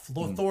stuff.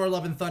 Thor: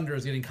 Love and Thunder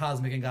is getting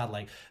cosmic and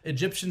godlike.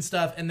 Egyptian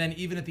stuff, and then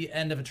even at the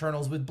end of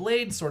Eternals with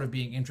Blade sort of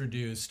being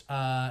introduced,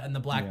 and the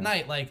Black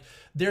Knight, like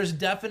there's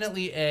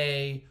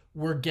definitely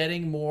we're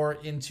getting more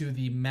into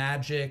the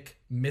magic,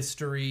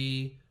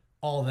 mystery,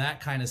 all that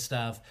kind of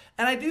stuff.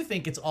 And I do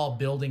think it's all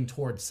building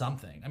towards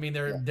something. I mean,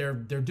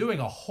 they're doing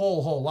a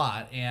whole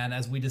lot. And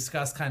as we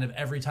discuss kind of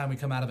every time we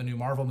come out of a new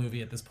Marvel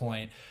movie at this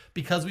point,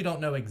 because we don't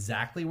know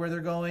exactly where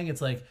they're going,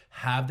 it's like,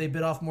 have they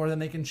bit off more than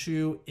they can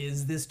chew?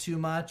 Is this too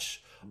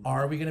much?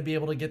 Are we going to be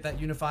able to get that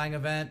unifying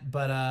event?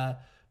 But,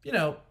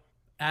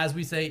 as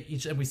we say,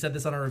 and we said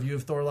this on our review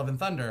of Thor: Love and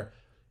Thunder,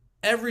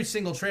 every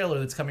single trailer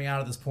that's coming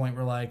out at this point,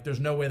 we're like, there's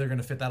no way they're going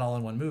to fit that all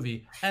in one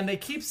movie. And they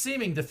keep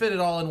seeming to fit it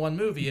all in one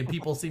movie, and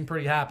people seem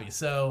pretty happy.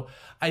 So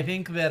I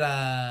think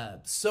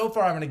that so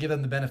far I'm going to give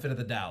them the benefit of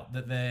the doubt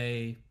that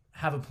they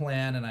have a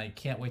plan, and I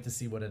can't wait to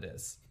see what it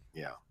is.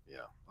 Yeah.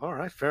 All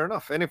right, fair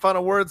enough. Any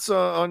final words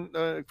from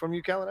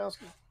you,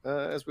 Kalinowski,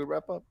 as we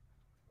wrap up?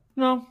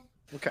 No.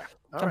 Okay.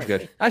 I'm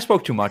good. I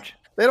spoke too much.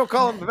 They don't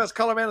call him the best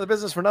color man in the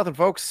business for nothing,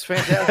 folks.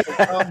 Fantastic.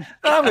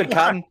 I'm good,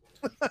 Cotton.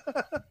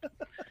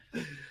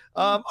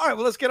 All right,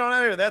 well, let's get on out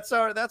of here.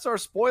 That's our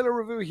spoiler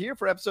review here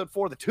for episode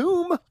 4, The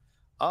Tomb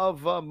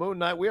of Moon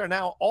Knight. We are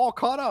now all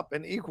caught up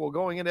and equal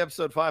going into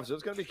episode 5, so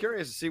it's going to be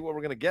curious to see what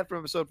we're going to get from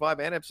episode 5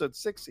 and episode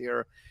 6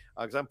 here,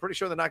 because I'm pretty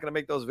sure they're not going to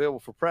make those available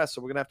for press,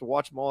 so we're going to have to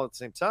watch them all at the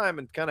same time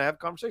and kind of have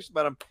conversations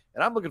about them,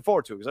 and I'm looking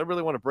forward to it, because I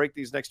really want to break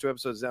these next 2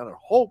 episodes down and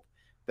hope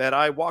that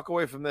I walk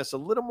away from this a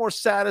little more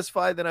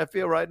satisfied than I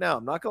feel right now.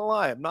 I'm not going to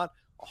lie. I'm not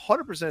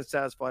 100%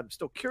 satisfied. I'm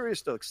still curious,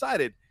 still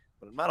excited,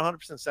 but I'm not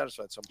 100%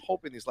 satisfied. So I'm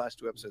hoping these last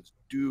 2 episodes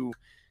do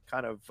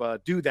kind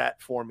of do that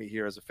for me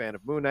here as a fan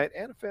of Moon Knight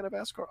and a fan of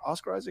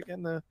Oscar Isaac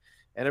and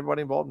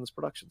everybody involved in this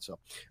production. So,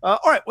 all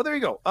right. Well, there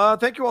you go.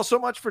 Thank you all so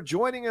much for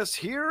joining us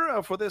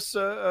here for this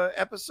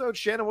episode.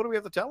 Shannon, what do we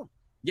have to tell them?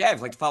 Yeah, if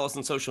you'd like to follow us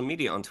on social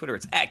media, on Twitter,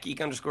 it's at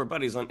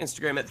Geek_Buddies, on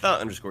Instagram at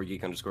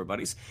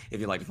 _Geek_Buddies. If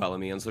you'd like to follow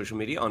me on social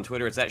media, on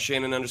Twitter, it's at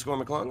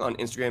Shannon_McClung, on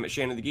Instagram at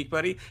Shannon the Geek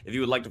Buddy. If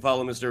you would like to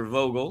follow Mr.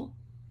 Vogel,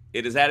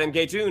 it is at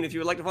MKToon. If you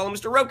would like to follow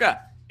Mr. Roca,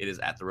 it is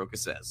at The Roca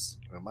Says.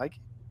 Mike?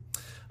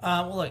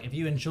 Well, look, if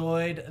you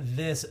enjoyed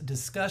this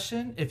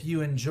discussion, if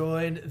you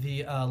enjoyed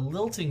the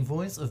lilting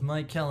voice of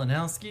Mike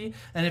Kalinowski,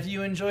 and if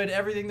you enjoyed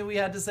everything that we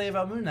had to say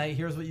about Moon Knight,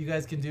 here's what you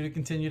guys can do to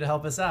continue to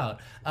help us out.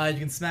 You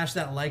can smash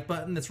that like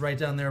button that's right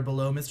down there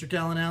below Mr.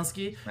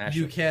 Kalinowski.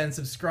 You can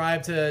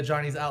subscribe to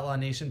Johnny's Outlaw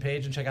Nation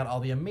page and check out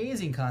all the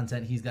amazing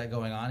content he's got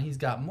going on. He's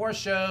got more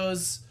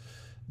shows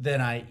than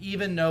I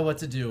even know what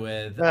to do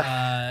with.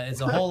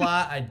 It's a whole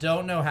lot. I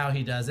don't know how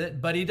he does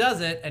it, but he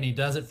does it, and he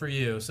does it for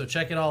you. So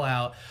check it all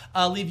out.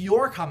 Leave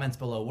your comments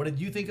below. What did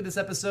you think of this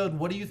episode?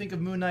 What do you think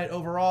of Moon Knight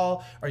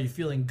overall? Are you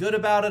feeling good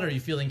about it? Are you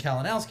feeling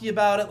Kalinowski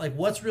about it? Like,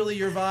 what's really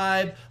your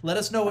vibe? Let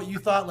us know what you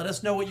thought. Let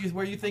us know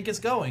where you think it's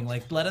going.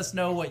 Like, let us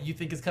know what you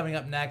think is coming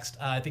up next.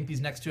 I think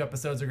these next 2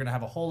 episodes are going to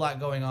have a whole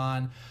lot going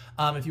on.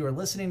 If you are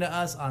listening to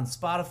us on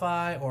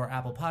Spotify or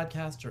Apple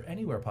Podcasts or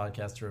anywhere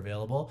podcasts are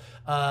available,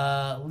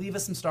 leave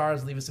us some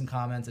stars, leave us some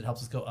comments. It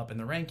helps us go up in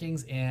the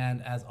rankings.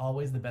 And as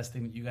always, the best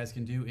thing that you guys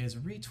can do is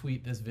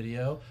retweet this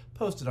video,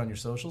 post it on your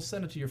socials,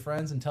 send it to your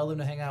friends, and tell them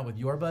to hang out with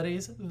your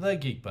buddies, the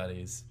Geek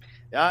Buddies.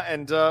 Yeah,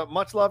 and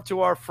much love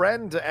to our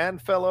friend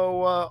and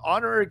fellow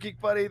honorary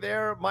Geek Buddy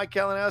there, Mike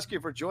Kalinowski,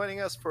 for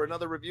joining us for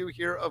another review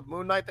here of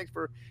Moon Knight. Thanks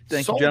for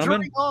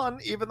soldiering on,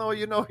 even though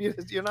you're not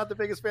the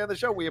biggest fan of the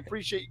show. We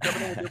appreciate you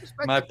coming in with your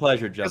perspective. My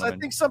pleasure, gentlemen. Because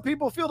I think some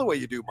people feel the way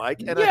you do,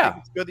 Mike, and I think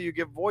it's good that you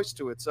give voice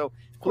to it. So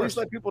please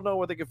let people know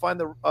where they can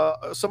find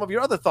some of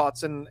your other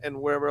thoughts and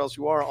wherever else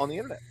you are on the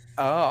internet.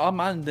 I'm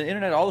on the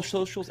internet, all the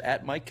socials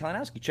at Mike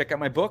Kalinowski. Check out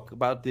my book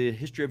about the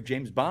history of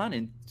James Bond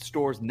in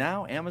stores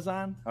now,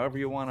 Amazon, however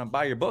you want to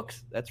buy your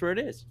books. That's where it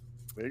is.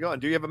 There you go.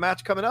 And do you have a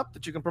match coming up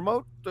that you can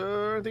promote?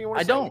 Anything you want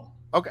to say? I don't.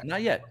 Okay.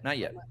 Not yet.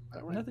 Right.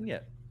 Nothing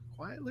yet.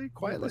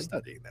 Quietly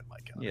studying that,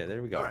 Mike. Yeah,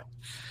 there we go. All right.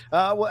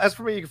 Well, as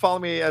for me, you can follow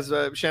me, as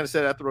Shannon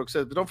said, at The Rogue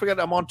Says. But don't forget,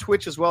 I'm on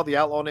Twitch as well, The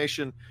Outlaw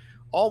Nation,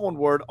 all one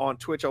word on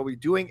Twitch. I'll be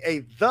doing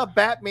a The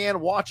Batman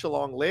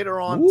watch-along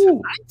later on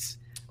tonight.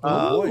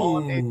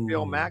 On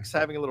HBO Max,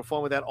 having a little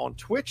fun with that on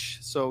Twitch.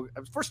 So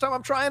first time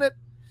I'm trying it.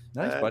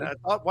 Nice, buddy. I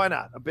thought, why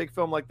not? A big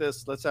film like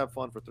this, let's have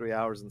fun for 3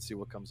 hours and see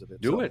what comes of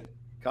it. Do it.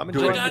 Come and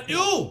join me.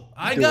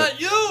 I got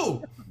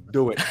you.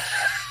 Do it.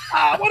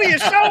 What are you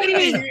showing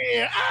me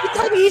here? You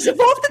thought he's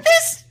involved in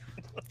this?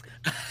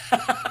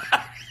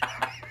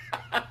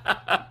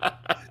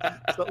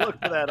 So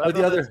look for that.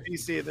 The other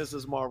DC and this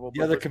is Marvel.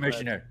 The other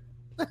commissioner.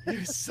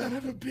 You son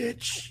of a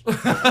bitch.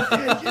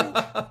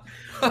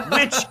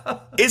 Which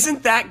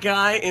isn't that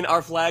guy in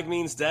Our Flag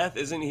Means Death?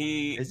 Isn't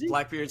he,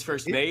 Blackbeard's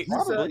first mate?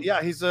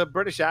 He's a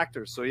British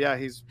actor, so yeah,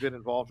 he's been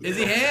involved.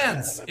 Izzy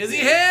Hands. Izzy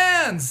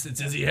Hands.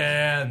 It's Izzy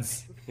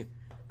Hands.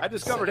 I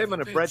discovered him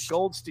in a Brett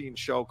Goldstein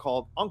show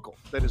called Uncle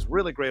that is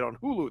really great on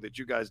Hulu that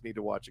you guys need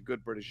to watch. A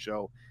good British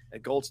show,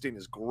 and Goldstein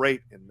is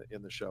great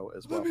in the show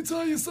as well. Let me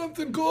tell you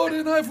something,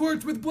 Gordon. I've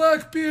worked with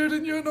Blackbeard,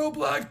 and you're no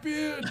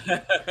Blackbeard.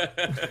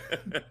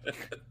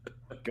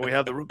 Can we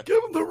have the room?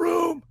 Give him the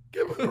room.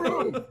 Give him the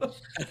room.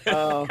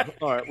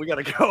 All right, we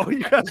got to go.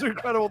 You guys are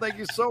incredible. Thank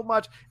you so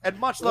much. And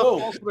much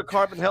love also to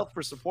Carbon Health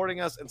for supporting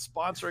us and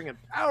sponsoring and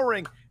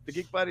powering the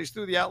Geek Buddies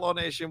through the Outlaw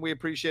Nation. We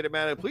appreciate it,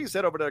 man. And please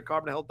head over to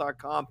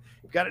carbonhealth.com.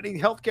 If you've got any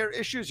healthcare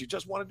issues, you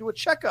just want to do a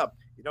checkup,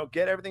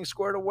 get everything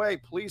squared away,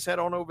 please head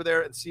on over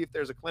there and see if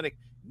there's a clinic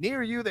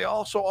near you. They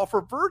also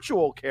offer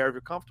virtual care if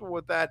you're comfortable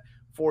with that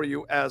for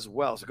you as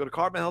well. So go to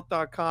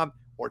carbonhealth.com.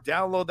 or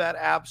download that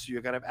app so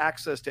you're going to have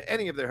access to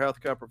any of their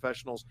healthcare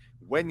professionals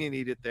when you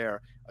need it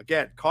there.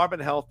 Again,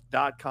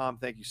 carbonhealth.com.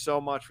 Thank you so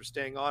much for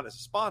staying on as a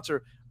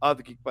sponsor of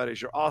the Geek Buddies.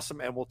 You're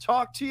awesome, and we'll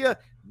talk to you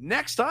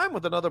next time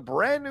with another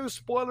brand new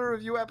spoiler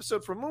review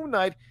episode from Moon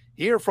Knight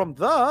here from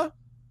the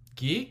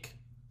Geek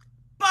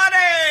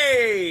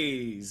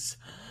Buddies.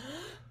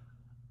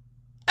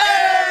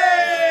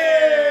 Hey!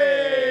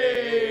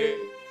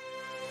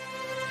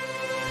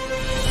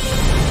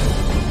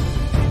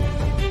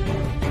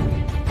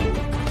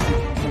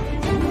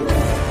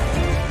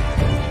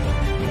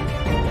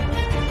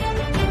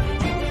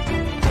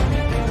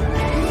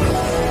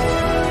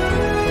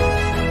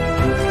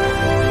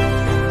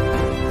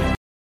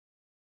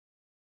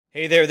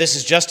 Hey there, this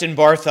is Justin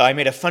Bartha. I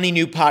made a funny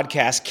new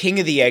podcast, King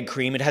of the Egg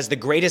Cream. It has the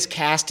greatest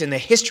cast in the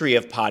history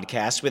of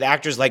podcasts with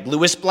actors like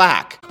Louis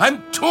Black.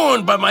 I'm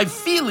torn by my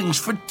feelings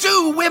for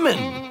two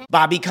women.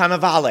 Bobby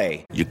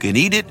Cannavale. You can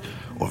eat it,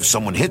 or if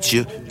someone hits you,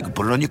 you can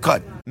put it on your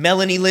cut.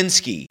 Melanie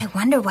Linsky. I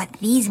wonder what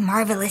these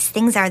marvelous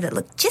things are that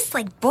look just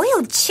like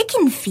boiled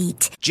chicken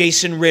feet.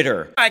 Jason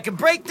Ritter. I can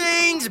break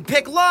things and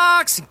pick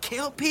locks and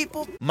kill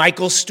people.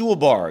 Michael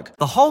Stuhlbarg.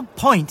 The whole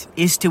point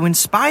is to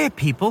inspire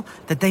people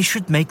that they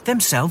should make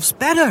themselves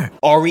better.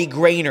 Ari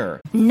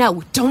Grainer.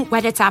 No, don't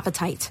whet its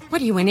appetite.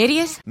 What are you, an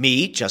idiot?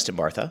 Me, Justin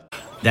Bartha.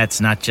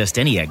 That's not just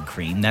any egg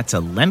cream, that's a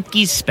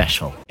Lemke's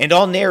special. And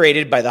all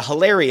narrated by the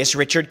hilarious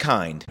Richard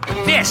Kind.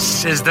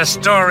 This is the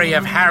story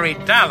of Harry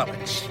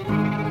Dalowitz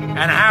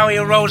and how he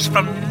rose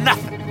from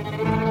nothing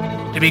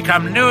to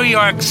become New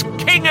York's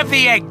King of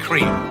the Egg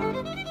Cream.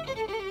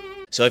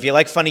 So if you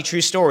like funny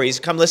true stories,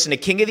 come listen to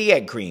King of the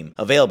Egg Cream,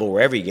 available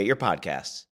wherever you get your podcasts.